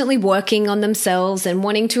constantly working on themselves and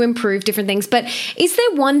wanting to improve different things. But is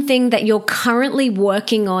there one thing that you're currently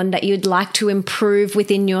working on that you'd like to improve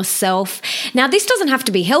within yourself? Now, this doesn't have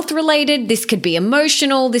to be health related. This could be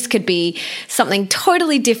emotional. This could be something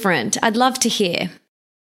totally different. I'd love to hear.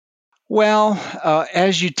 Well,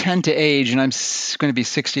 as you tend to age, and I'm going to be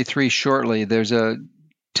 63 shortly, there's a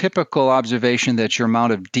typical observation that your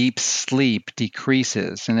amount of deep sleep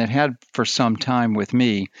decreases, and it had for some time with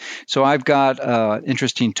me. So I've got an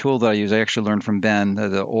interesting tool that I use. I actually learned from Ben,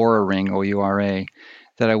 the Oura Ring, O-U-R-A,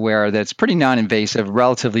 that I wear that's pretty non-invasive,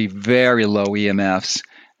 relatively very low EMFs.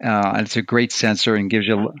 And it's a great sensor and gives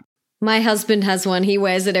you... My husband has one. He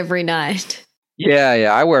wears it every night.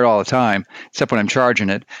 Yeah, I wear it all the time, except when I'm charging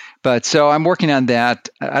it. But so I'm working on that.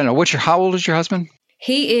 I don't know, how old is your husband?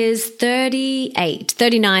 He is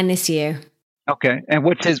 39 this year. Okay. And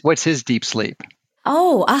what's his deep sleep?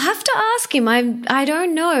 Oh, I'll have to ask him. I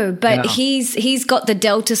don't know, but he's got the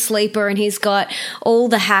Delta sleeper, and he's got all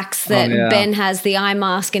the hacks that Ben has, the eye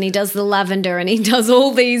mask, and he does the lavender, and he does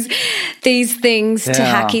all these things to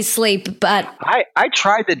hack his sleep. But I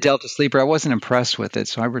tried the Delta sleeper. I wasn't impressed with it,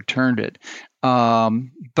 so I returned it.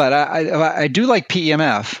 But I do like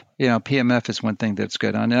PEMF. PEMF is one thing that's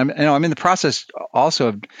good on. And I'm in the process also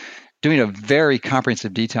of doing a very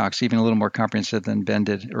comprehensive detox, even a little more comprehensive than Ben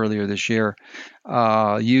did earlier this year,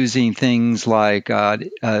 using things like far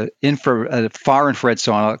infrared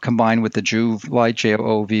sauna combined with the Joovv light,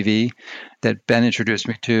 Joovv, that Ben introduced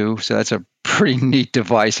me to. So that's a pretty neat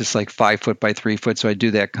device. It's like 5 foot by 3 foot. So I do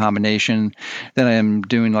that combination. Then I am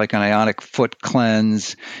doing like an ionic foot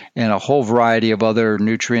cleanse and a whole variety of other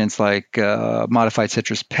nutrients like modified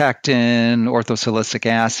citrus pectin, orthosilicic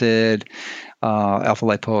acid, alpha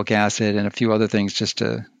lipoic acid, and a few other things just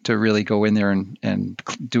to really go in there and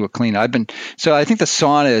do a clean. So I think the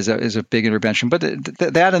sauna is a big intervention, but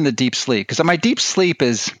that and the deep sleep, because my deep sleep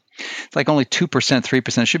is like only 2%,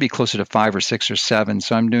 3%. It should be closer to 5 or 6 or 7.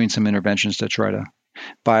 So I'm doing some interventions to try to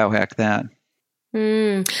biohack that.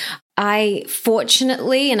 I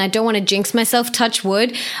fortunately, and I don't want to jinx myself, touch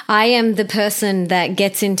wood, I am the person that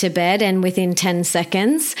gets into bed and within 10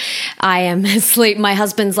 seconds I am asleep. My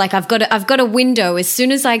husband's like, I've got a window. As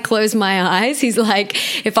soon as I close my eyes, he's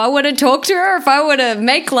like, if I want to talk to her, if I want to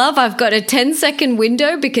make love, I've got a 10-second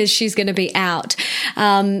window because she's going to be out.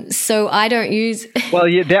 So I don't use... Well,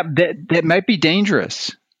 that might be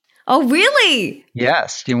dangerous. Oh, really?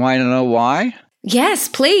 Yes. Do you want to know why? Yes,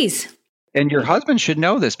 please. And your husband should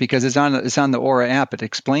know this because it's on the Aura app. It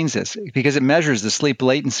explains this because it measures the sleep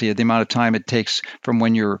latency of the amount of time it takes from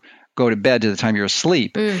when you go to bed to the time you're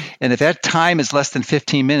asleep. And if that time is less than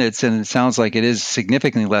 15 minutes, and it sounds like it is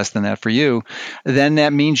significantly less than that for you, then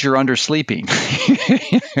that means you're undersleeping.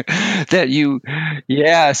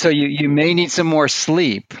 So you may need some more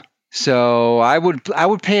sleep. So I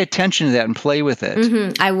would pay attention to that and play with it.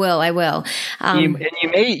 Mm-hmm. I will. And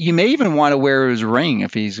you may even want to wear his ring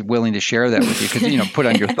if he's willing to share that with you, because put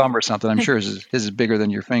on your thumb or something. I'm sure his is bigger than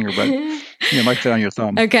your finger, but it might fit on your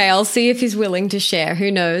thumb. Okay, I'll see if he's willing to share. Who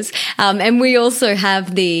knows? And we also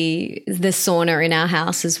have the sauna in our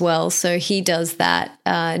house as well, so he does that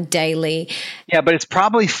daily. Yeah, but it's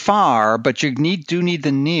probably far, but you do need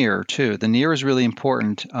the near too. The near is really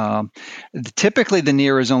important. Typically, the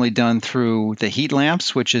near is only done through the heat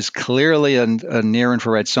lamps, which is clearly a near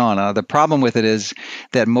infrared sauna. The problem with it is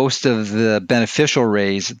that most of the beneficial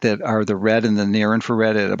rays that are the red and the near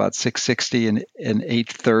infrared at about 660 and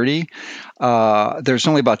 830, there's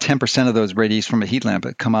only about 10% of those radiation from a heat lamp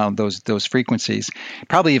that come out of those frequencies,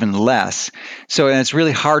 probably even less. So, and it's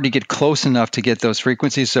really hard to get close enough to get those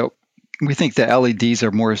frequencies. So we think the LEDs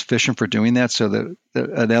are more efficient for doing that. So the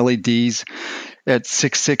LEDs at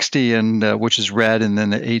 660 and which is red, and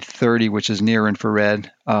then the 830, which is near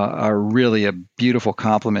infrared, are really a beautiful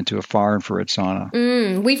complement to a far infrared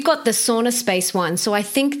sauna. We've got the Sauna Space one, so I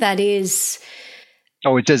think that is.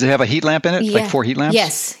 Oh, does it have a heat lamp in it? Yeah. Like 4 heat lamps?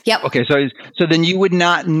 Yes. Yep. Okay, so then you would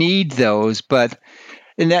not need those, but.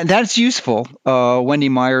 And that's useful. Wendy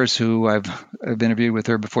Myers, who I've interviewed with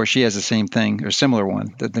her before, she has the same thing or similar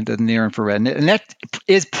one, the near infrared, and that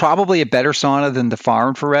is probably a better sauna than the far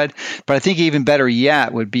infrared. But I think even better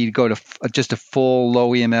yet would be to go to just a full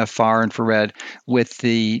low EMF far infrared with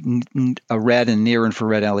the red and near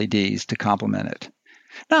infrared LEDs to complement it.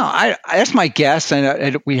 No, that's my guess.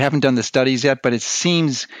 We haven't done the studies yet, but it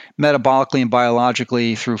seems metabolically and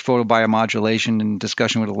biologically through photobiomodulation and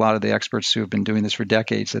discussion with a lot of the experts who have been doing this for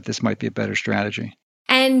decades that this might be a better strategy.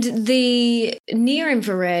 And the near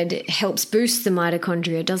infrared helps boost the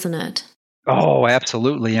mitochondria, doesn't it? Oh,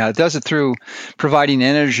 absolutely. Yeah, it does it through providing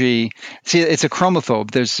energy. See, it's a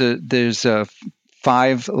chromatophobe. There's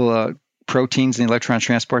 5 proteins in the electron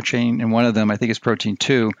transport chain, and one of them, I think, is protein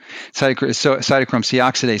 2, cytochrome C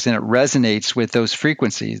oxidase, and it resonates with those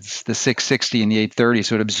frequencies, the 660 and the 830.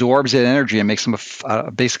 So it absorbs that energy and makes them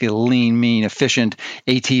basically a lean, mean, efficient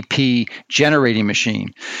ATP generating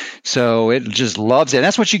machine. So it just loves it. And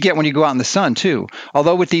that's what you get when you go out in the sun, too.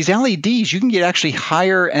 Although with these LEDs, you can get actually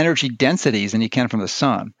higher energy densities than you can from the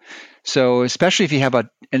sun. So especially if you have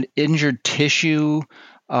an injured tissue,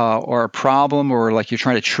 or a problem, or like you're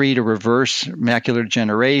trying to treat or reverse macular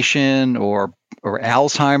degeneration or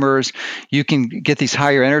Alzheimer's, you can get these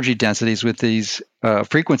higher energy densities with these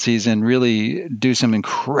frequencies and really do some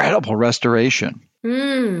incredible restoration.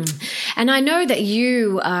 And I know that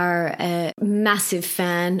you are a massive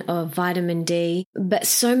fan of vitamin D, but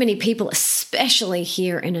so many people, especially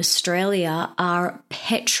here in Australia, are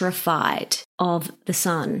petrified of the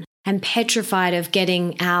sun and petrified of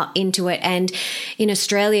getting out into it. And in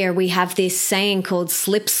Australia, we have this saying called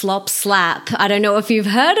slip, slop, slap. I don't know if you've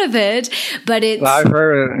heard of it, but it's... Well, I've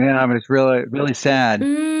heard it. Yeah, but it's really, really sad.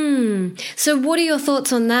 So what are your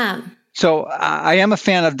thoughts on that? So I am a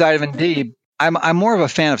fan of vitamin D. I'm more of a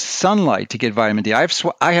fan of sunlight to get vitamin D.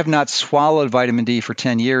 I have not swallowed vitamin D for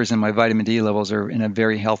 10 years, and my vitamin D levels are in a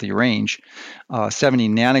very healthy range, 70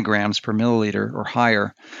 nanograms per milliliter or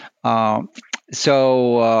higher. Because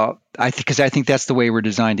I think that's the way we're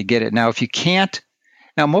designed to get it. Now, if you can't,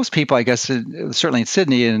 now most people, I guess, certainly in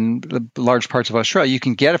Sydney and the large parts of Australia, you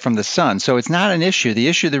can get it from the sun. So it's not an issue.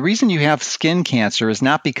 The reason you have skin cancer is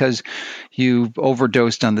not because you've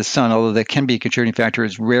overdosed on the sun, although that can be a contributing factor.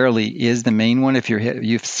 It rarely is the main one if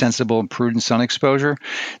you've sensible and prudent sun exposure.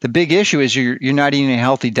 The big issue is you're not eating a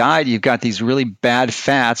healthy diet. You've got these really bad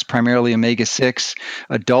fats, primarily omega-6,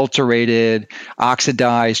 adulterated,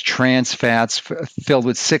 oxidized trans fats filled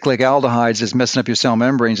with cyclic aldehydes is messing up your cell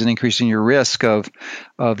membranes and increasing your risk of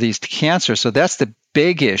these cancers. So that's the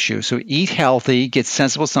big issue. So eat healthy, get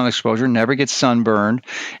sensible sun exposure, never get sunburned,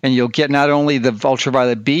 and you'll get not only the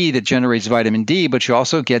ultraviolet B that generates vitamin D, but you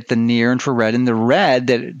also get the near infrared and the red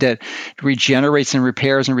that regenerates and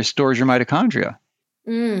repairs and restores your mitochondria.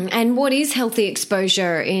 And what is healthy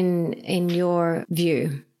exposure in your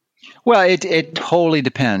view? Well, it totally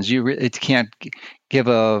depends. It can't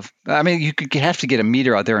I mean, you have to get a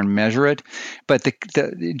meter out there and measure it, but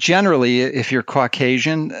generally, if you're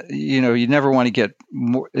Caucasian, you never want to get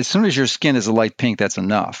more. As soon as your skin is a light pink, that's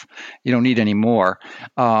enough. You don't need any more.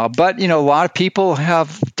 But a lot of people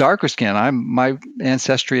have darker skin. My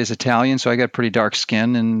ancestry is Italian, so I got pretty dark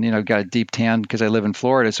skin, and got a deep tan because I live in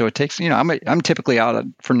Florida. So it takes, I'm typically out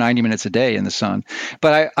for 90 minutes a day in the sun.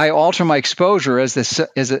 But I alter my exposure as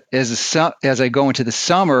I go into the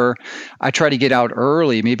summer. I try to get out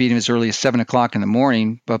early, maybe even as early as 7 o'clock in the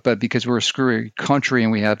morning. But because we're a screwy country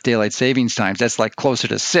and we have daylight savings times, that's like closer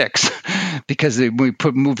to 6 because we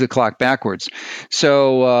move the clock backwards.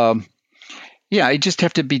 So yeah, you just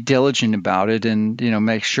have to be diligent about it and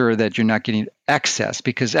make sure that you're not getting excess,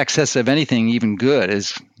 because excess of anything, even good,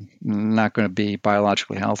 is not going to be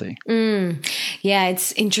biologically healthy. Yeah,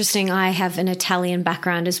 it's interesting. I have an Italian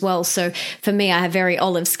background as well. So for me, I have very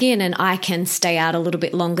olive skin and I can stay out a little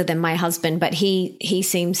bit longer than my husband, but he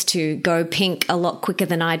seems to go pink a lot quicker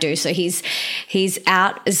than I do. So he's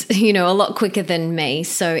out, a lot quicker than me.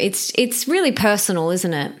 So it's really personal,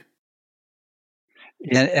 isn't it?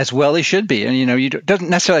 Yeah, as well he should be. And you doesn't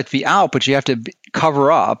necessarily have to be out, but you have to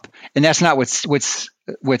cover up. And that's not with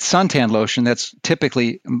suntan lotion. That's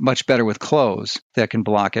typically much better with clothes that can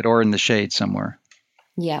block it, or in the shade somewhere.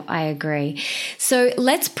 Yeah, I agree. So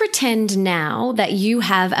let's pretend now that you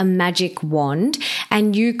have a magic wand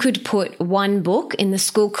and you could put one book in the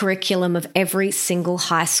school curriculum of every single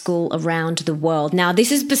high school around the world. Now,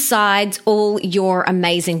 this is besides all your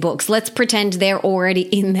amazing books. Let's pretend they're already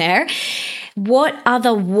in there. What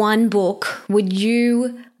other one book would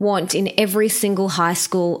you want in every single high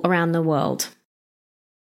school around the world?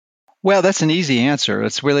 Well, that's an easy answer.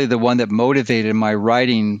 It's really the one that motivated my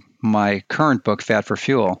writing my current book, Fat for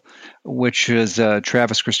Fuel, which is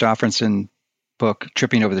Travis Christofferson's book,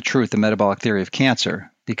 Tripping Over the Truth, The Metabolic Theory of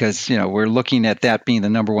Cancer. Because, we're looking at that being the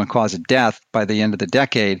number one cause of death by the end of the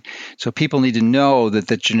decade. So people need to know that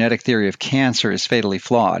the genetic theory of cancer is fatally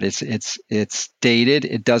flawed. It's dated.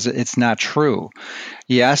 It's not true.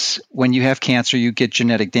 Yes, when you have cancer, you get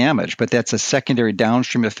genetic damage, but that's a secondary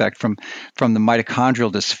downstream effect from the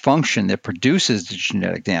mitochondrial dysfunction that produces the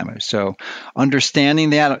genetic damage. So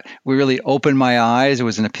understanding that really opened my eyes. It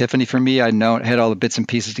was an epiphany for me. I had all the bits and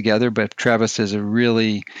pieces together, but Travis is a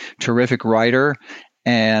really terrific writer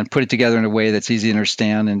and put it together in a way that's easy to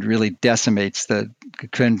understand and really decimates the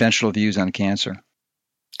conventional views on cancer.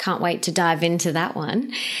 Can't wait to dive into that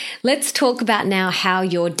one. Let's talk about now how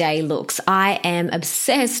your day looks. I am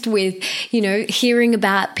obsessed with, hearing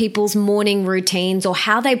about people's morning routines or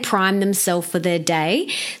how they prime themselves for their day.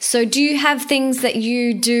 So do you have things that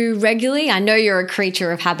you do regularly? I know you're a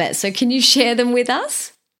creature of habit, so can you share them with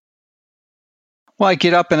us? Well, I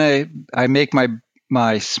get up and I make my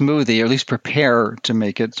smoothie, or at least prepare to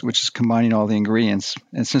make it, which is combining all the ingredients.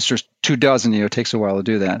 And since there's 24, it takes a while to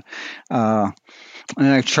do that. And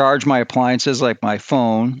I charge my appliances like my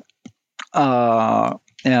phone.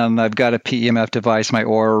 And I've got a PEMF device, my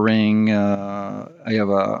Oura Ring. I have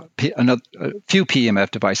a few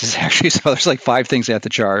PEMF devices, actually. So there's like 5 things I have to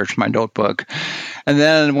charge, my notebook. And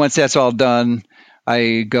then once that's all done,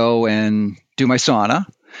 I go and do my sauna.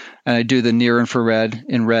 And I do the near infrared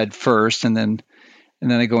in red first, and then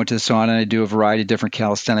I go into the sauna and I do a variety of different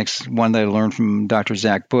calisthenics. One that I learned from Dr.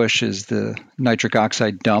 Zach Bush is the nitric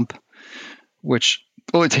oxide dump, which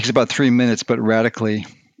only takes about 3 minutes, but radically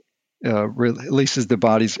releases the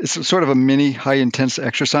body's. It's sort of a mini high-intense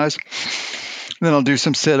exercise. And then I'll do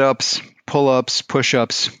some sit-ups, pull-ups,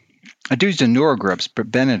 push-ups. I do the neurogrips, but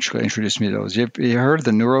Ben introduced me to those. You heard of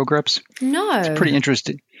the neurogrips? No. It's pretty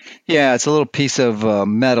interesting. Yeah, it's a little piece of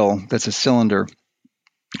metal that's a cylinder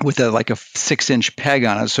with like a 6-inch peg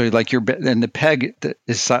on it. So and the peg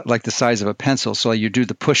is like the size of a pencil. So you do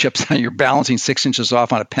the push-ups and you're balancing 6 inches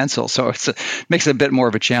off on a pencil. So it makes it a bit more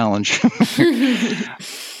of a challenge.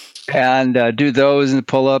 And do those and the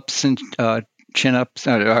pull-ups and chin-ups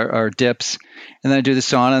or dips. And then I do the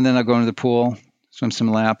sauna, and then I'll go into the pool, swim some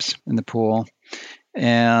laps in the pool.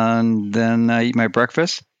 And then I eat my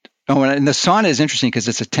breakfast. Oh, and the sauna is interesting because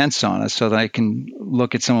it's a tent sauna, so that I can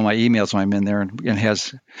look at some of my emails when I'm in there, and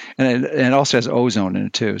it also has ozone in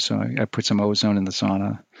it too. So I put some ozone in the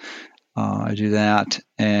sauna. I do that,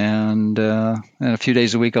 and a few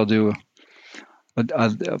days a week I'll do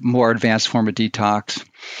a more advanced form of detox,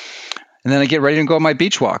 and then I get ready to go on my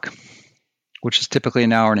beach walk, which is typically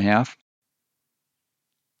an hour and a half.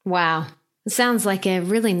 Wow, it sounds like a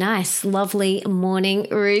really nice, lovely morning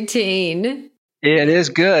routine. It is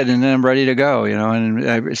good, and then I'm ready to go, and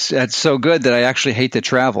it's so good that I actually hate to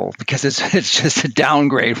travel because it's just a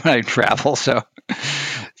downgrade when I travel. So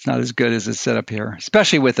It's not as good as it's set up here,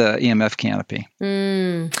 especially with a EMF canopy.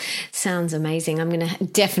 Sounds amazing. I'm going to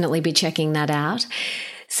definitely be checking that out.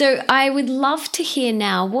 So I would love to hear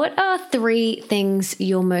now, what are 3 things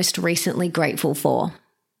you're most recently grateful for?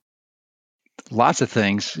 Lots of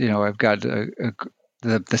things. I've got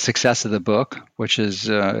the success of the book, which is,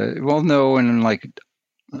 in like,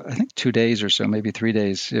 I think 2 days or so, maybe 3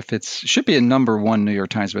 days, should be a number 1 New York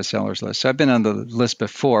Times bestsellers list. So I've been on the list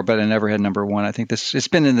before, but I never had number 1. I think it's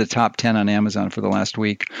been in the top 10 on Amazon for the last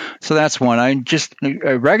week. So that's one. I'm just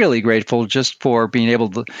regularly grateful just for being able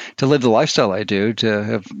to live the lifestyle I do, to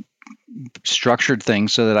have structured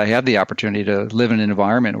things so that I have the opportunity to live in an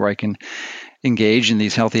environment where I can engage in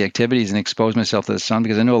these healthy activities and expose myself to the sun,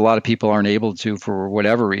 because I know a lot of people aren't able to for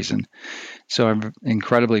whatever reason. So I'm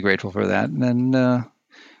incredibly grateful for that. And then,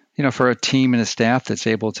 for a team and a staff that's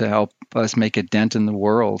able to help us make a dent in the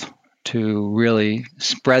world to really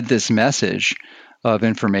spread this message of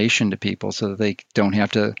information to people so that they don't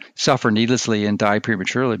have to suffer needlessly and die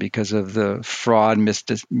prematurely because of the fraud,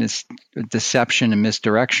 deception, and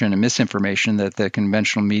misdirection and misinformation that the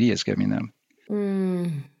conventional media is giving them.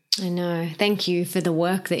 I know. Thank you for the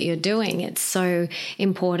work that you're doing. It's so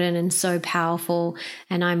important and so powerful.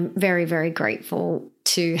 And I'm very, very grateful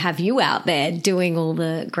to have you out there doing all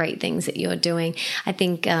the great things that you're doing. I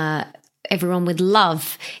think everyone would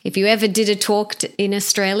love, if you ever did a talk in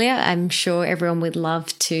Australia, I'm sure everyone would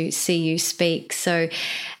love to see you speak. So,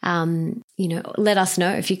 let us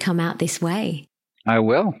know if you come out this way. I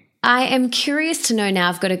will. I am curious to know now,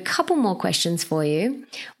 I've got a couple more questions for you.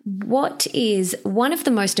 What is one of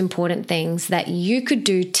the most important things that you could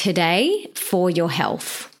do today for your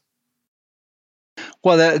health?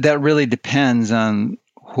 Well, that really depends on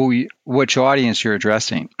which audience you're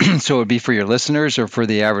addressing. So it would be for your listeners or for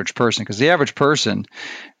the average person, because the average person,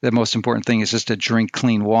 the most important thing is just to drink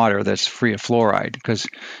clean water that's free of fluoride, because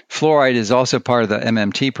fluoride is also part of the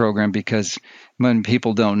MMT program, because when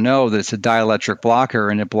people don't know that it's a dielectric blocker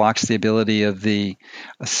and it blocks the ability of the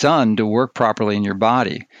sun to work properly in your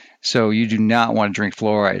body. So you do not want to drink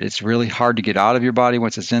fluoride. It's really hard to get out of your body.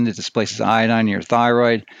 Once it's in, it displaces iodine in your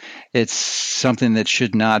thyroid. It's something that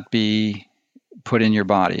should not be put in your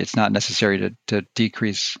body. It's not necessary to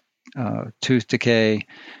decrease tooth decay,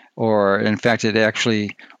 or in fact, it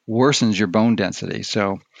actually worsens your bone density.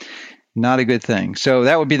 So not a good thing. So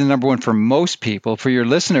that would be the number 1 for most people. For your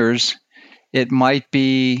listeners, it might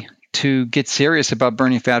be to get serious about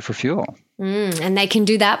burning fat for fuel. And they can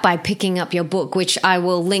do that by picking up your book, which I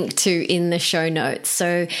will link to in the show notes.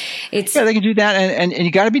 So it's... Yeah, they can do that. And you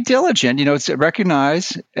got to be diligent. It's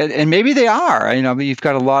recognize, and maybe they are. You've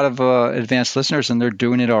got a lot of advanced listeners and they're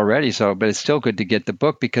doing it already. But it's still good to get the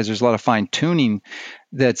book, because there's a lot of fine tuning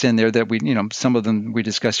that's in there that some of them we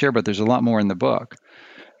discuss here, but there's a lot more in the book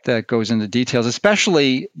that goes into details,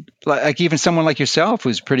 especially like even someone like yourself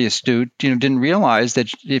who's pretty astute, didn't realize that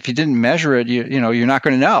if you didn't measure it, you're not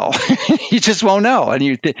going to know. You just won't know.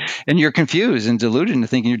 And you're confused and deluded into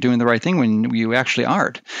thinking you're doing the right thing when you actually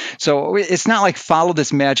aren't. So it's not like follow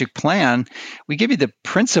this magic plan. We give you the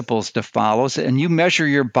principles to follow, and you measure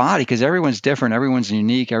your body, because everyone's different. Everyone's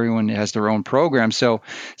unique. Everyone has their own program. So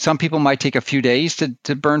some people might take a few days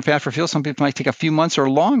to burn fat for fuel. Some people might take a few months or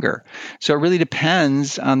longer. So it really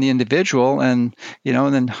depends on the individual, and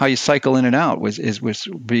then how you cycle in and out would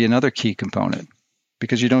be another key component,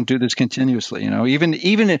 because you don't do this continuously.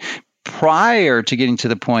 Even prior to getting to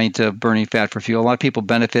the point of burning fat for fuel, a lot of people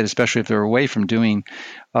benefit, especially if they're away from doing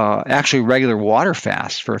actually regular water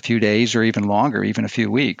fasts for a few days or even longer, even a few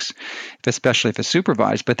weeks, especially if it's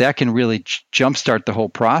supervised. But that can really jumpstart the whole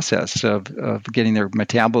process of getting their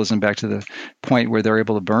metabolism back to the point where they're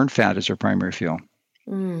able to burn fat as their primary fuel.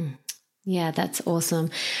 Yeah, that's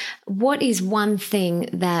awesome. What is one thing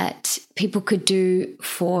that people could do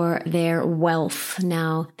for their wealth?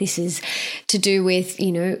 Now, this is to do with,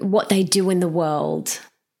 what they do in the world.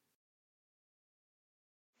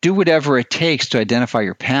 Do whatever it takes to identify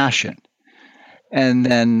your passion.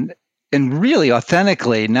 And really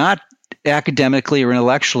authentically, not academically or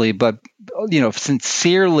intellectually, but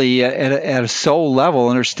sincerely at a soul level,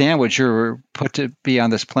 understand what you're put to be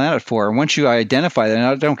on this planet for. And once you identify that, and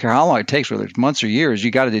I don't care how long it takes, whether it's months or years,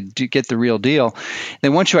 you got to get the real deal.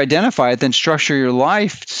 Then once you identify it, then structure your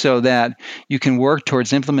life so that you can work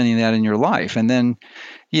towards implementing that in your life. And then,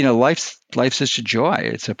 life's just a joy.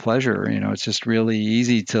 It's a pleasure. It's just really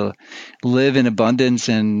easy to live in abundance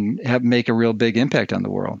and make a real big impact on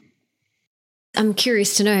the world. I'm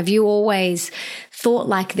curious to know, have you always thought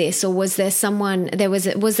like this, or was there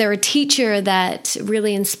was there a teacher that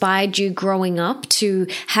really inspired you growing up to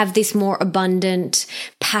have this more abundant,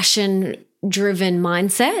 passion-driven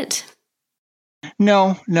mindset?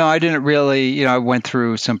 No, I didn't really. I went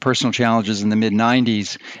through some personal challenges in the mid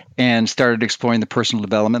 90s and started exploring the personal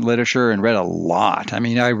development literature and read a lot. I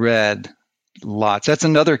mean, I read lots. That's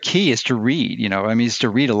another key is to read, is to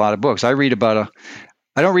read a lot of books. I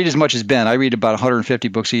don't read as much as Ben. I read about 150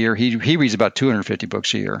 books a year. He reads about 250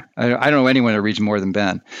 books a year. I don't know anyone that reads more than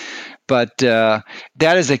Ben. But that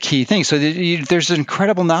is a key thing. So there's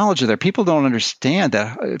incredible knowledge there. People don't understand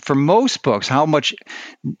that for most books, how much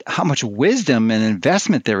wisdom and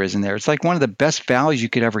investment there is in there. It's like one of the best values you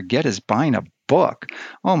could ever get is buying a book.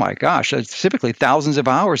 Oh my gosh, it's typically thousands of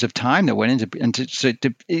hours of time that went into so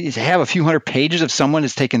to have a few hundred pages of someone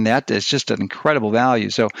that's taken that. It's just an incredible value.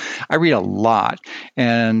 So I read a lot,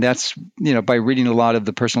 and that's by reading a lot of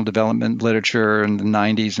the personal development literature in the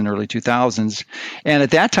 90s and early 2000s, and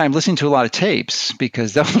at that time listening to a lot of tapes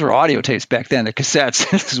because those were audio tapes back then. The cassettes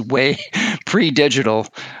this is way pre-digital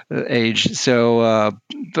age. So,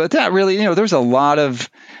 but that really there was a lot of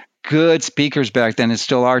good speakers back then and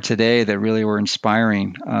still are today that really were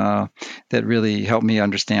inspiring, that really helped me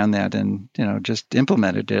understand that and just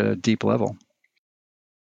implement it at a deep level.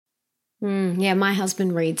 Yeah, my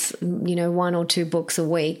husband reads, one or two books a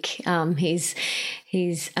week.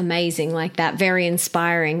 He's amazing like that. Very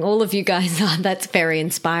inspiring. All of you guys are. That's very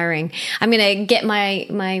inspiring. I'm going to get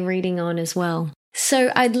my reading on as well.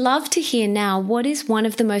 So I'd love to hear now, what is one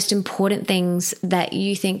of the most important things that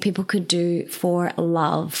you think people could do for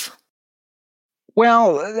love?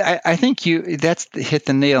 Well, I think that's hit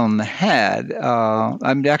the nail on the head.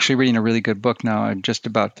 I'm actually reading a really good book now. I just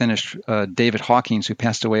about finished David Hawkins, who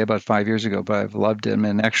passed away about 5 years ago, but I've loved him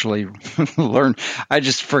and actually learned. I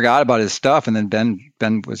just forgot about his stuff, and then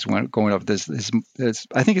Ben was going over this.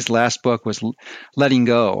 I think his last book was Letting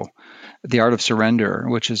Go, The Art of Surrender,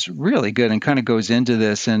 which is really good and kind of goes into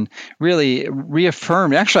this and really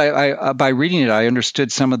reaffirmed. Actually, I by reading it, I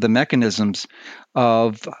understood some of the mechanisms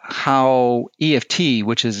of how EFT,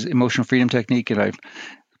 which is emotional freedom technique, that I've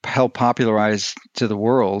helped popularize to the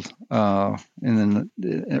world in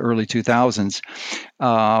the early 2000s,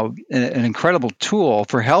 an incredible tool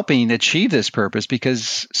for helping achieve this purpose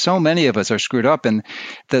because so many of us are screwed up. And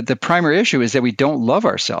the primary issue is that we don't love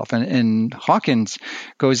ourselves. And Hawkins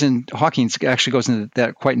actually goes into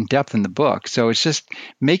that quite in depth in the book. So it's just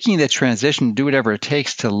making the transition, do whatever it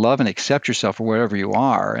takes to love and accept yourself for wherever you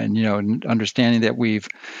are. And, understanding that we've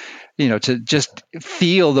to just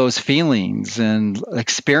feel those feelings and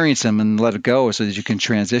experience them and let it go so that you can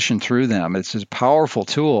transition through them. It's a powerful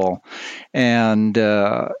tool. And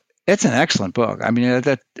it's an excellent book. I mean,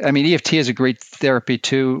 EFT is a great therapy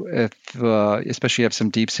too, if especially if you have some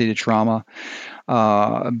deep-seated trauma.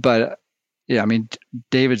 But yeah, I mean,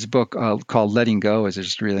 David's book called Letting Go is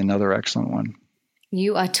just really another excellent one.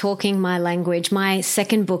 You are talking my language. My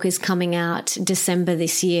second book is coming out December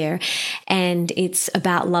this year, and it's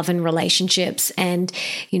about love and relationships. And,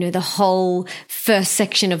 the whole first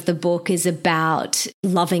section of the book is about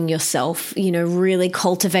loving yourself, really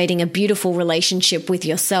cultivating a beautiful relationship with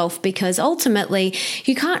yourself, because ultimately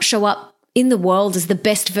you can't show up in the world as the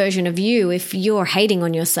best version of you if you're hating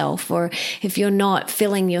on yourself or if you're not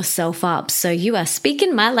filling yourself up. So you are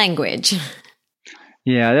speaking my language.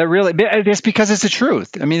 Yeah, it's because it's the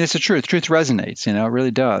truth. I mean, it's the truth. Truth resonates, it really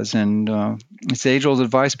does. And it's age-old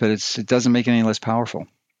advice, but it doesn't make it any less powerful.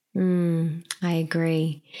 I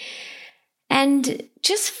agree. And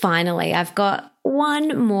just finally, I've got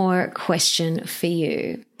one more question for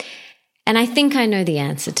you. And I think I know the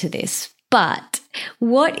answer to this, but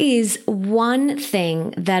what is one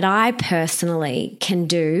thing that I personally can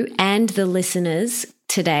do and the listeners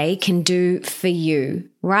today can do for you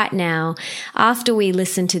right now after we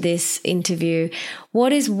listen to this interview?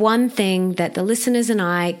 What is one thing that the listeners and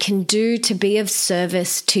I can do to be of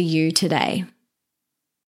service to you today?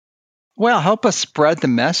 Well, help us spread the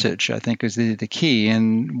message, I think, is the key.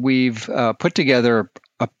 And we've put together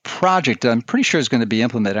a project I'm pretty sure is going to be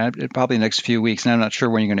implemented probably the next few weeks. And I'm not sure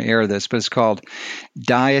when you're going to air this, but it's called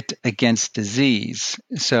Diet Against Disease.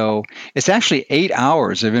 So it's actually 8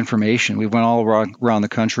 hours of information. We went all around the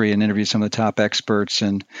country and interviewed some of the top experts.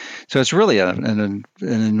 And so it's really an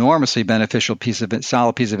enormously beneficial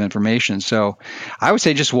solid piece of information. So I would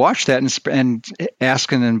say just watch that and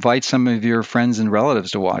ask and invite some of your friends and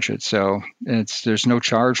relatives to watch it. So there's no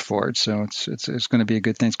charge for it. So it's going to be a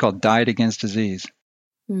good thing. It's called Diet Against Disease.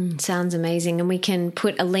 Sounds amazing. And we can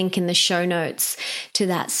put a link in the show notes to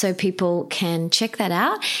that so people can check that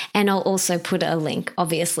out. And I'll also put a link,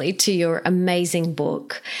 obviously, to your amazing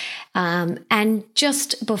book. And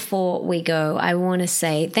just before we go, I want to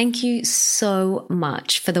say thank you so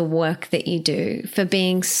much for the work that you do, for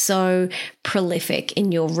being so prolific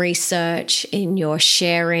in your research, in your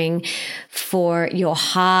sharing, for your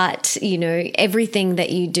heart. Everything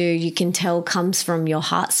that you do, you can tell comes from your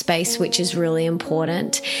heart space, which is really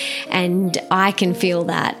important. And I can feel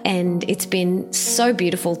that. And it's been so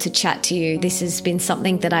beautiful to chat to you. This has been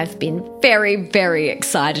something that I've been very, very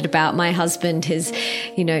excited about. My husband has,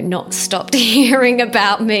 not stopped hearing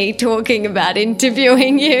about me talking about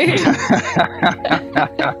interviewing you.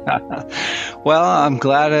 Well, I'm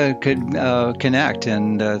glad I could connect,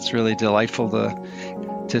 and it's really delightful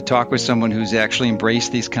to talk with someone who's actually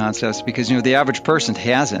embraced these concepts, because the average person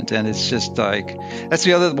hasn't. And it's just like, that's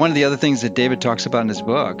one of the other things that David talks about in his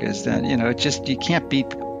book, is that you can't beat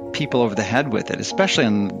people over the head with it, especially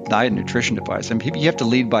on diet and nutrition advice. You have to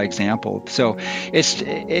lead by example. So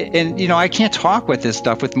I can't talk with this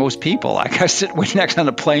stuff with most people. Like, I sit next on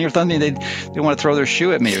a plane or something, they want to throw their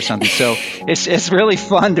shoe at me or something. So it's really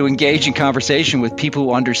fun to engage in conversation with people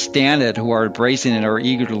who understand it, who are embracing it, or are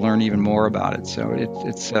eager to learn even more about it. So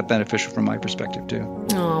it's beneficial from my perspective too.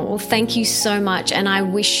 Oh, well, thank you so much. And I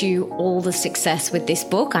wish you all the success with this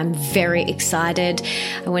book. I'm very excited.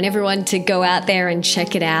 I want everyone to go out there and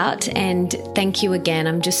check it out. And thank you again.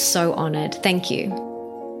 I'm just so honored. Thank you.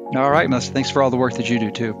 All right, Melissa. Thanks for all the work that you do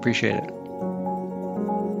too. Appreciate it.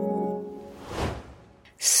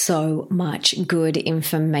 So much good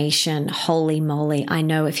information. Holy moly. I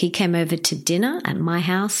know if he came over to dinner at my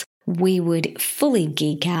house, we would fully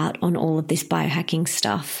geek out on all of this biohacking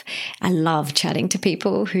stuff. I love chatting to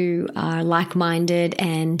people who are like-minded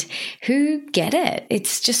and who get it.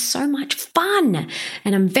 It's just so much fun.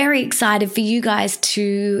 And I'm very excited for you guys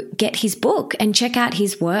to get his book and check out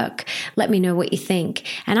his work. Let me know what you think.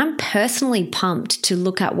 And I'm personally pumped to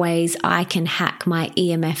look at ways I can hack my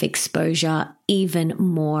EMF exposure even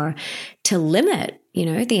more to limit,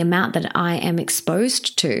 the amount that I am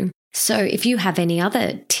exposed to. So if you have any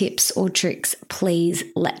other tips or tricks, please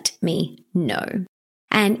let me know.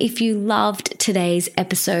 And if you loved today's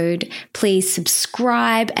episode, please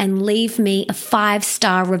subscribe and leave me a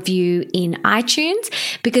 5-star review in iTunes,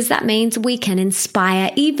 because that means we can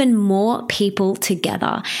inspire even more people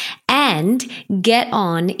together and get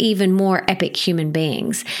on even more epic human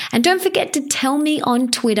beings. And don't forget to tell me on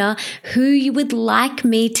Twitter who you would like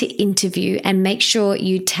me to interview, and make sure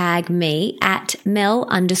you tag me at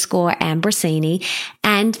Mel_Ambrosini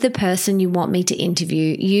and the person you want me to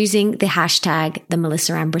interview using the hashtag The Melissa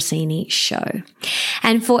Ambrosini Show.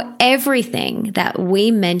 And for everything that we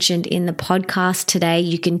mentioned in the podcast today,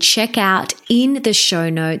 you can check out in the show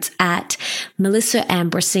notes at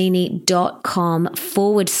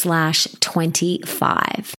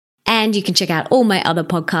melissaambrosini.com/25. And you can check out all my other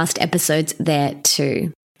podcast episodes there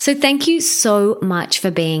too. So thank you so much for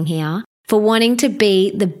being here, for wanting to be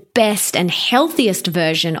the best and healthiest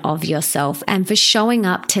version of yourself, and for showing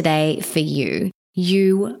up today for you.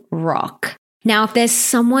 You rock. Now, if there's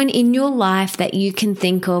someone in your life that you can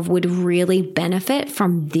think of would really benefit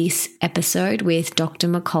from this episode with Dr.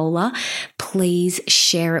 Mercola, please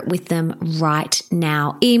share it with them right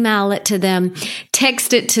now. Email it to them,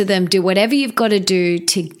 text it to them, do whatever you've got to do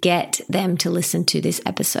to get them to listen to this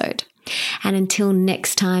episode. And until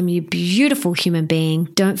next time, you beautiful human being,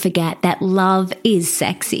 don't forget that love is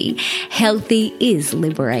sexy, healthy is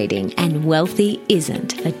liberating, and wealthy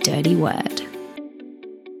isn't a dirty word.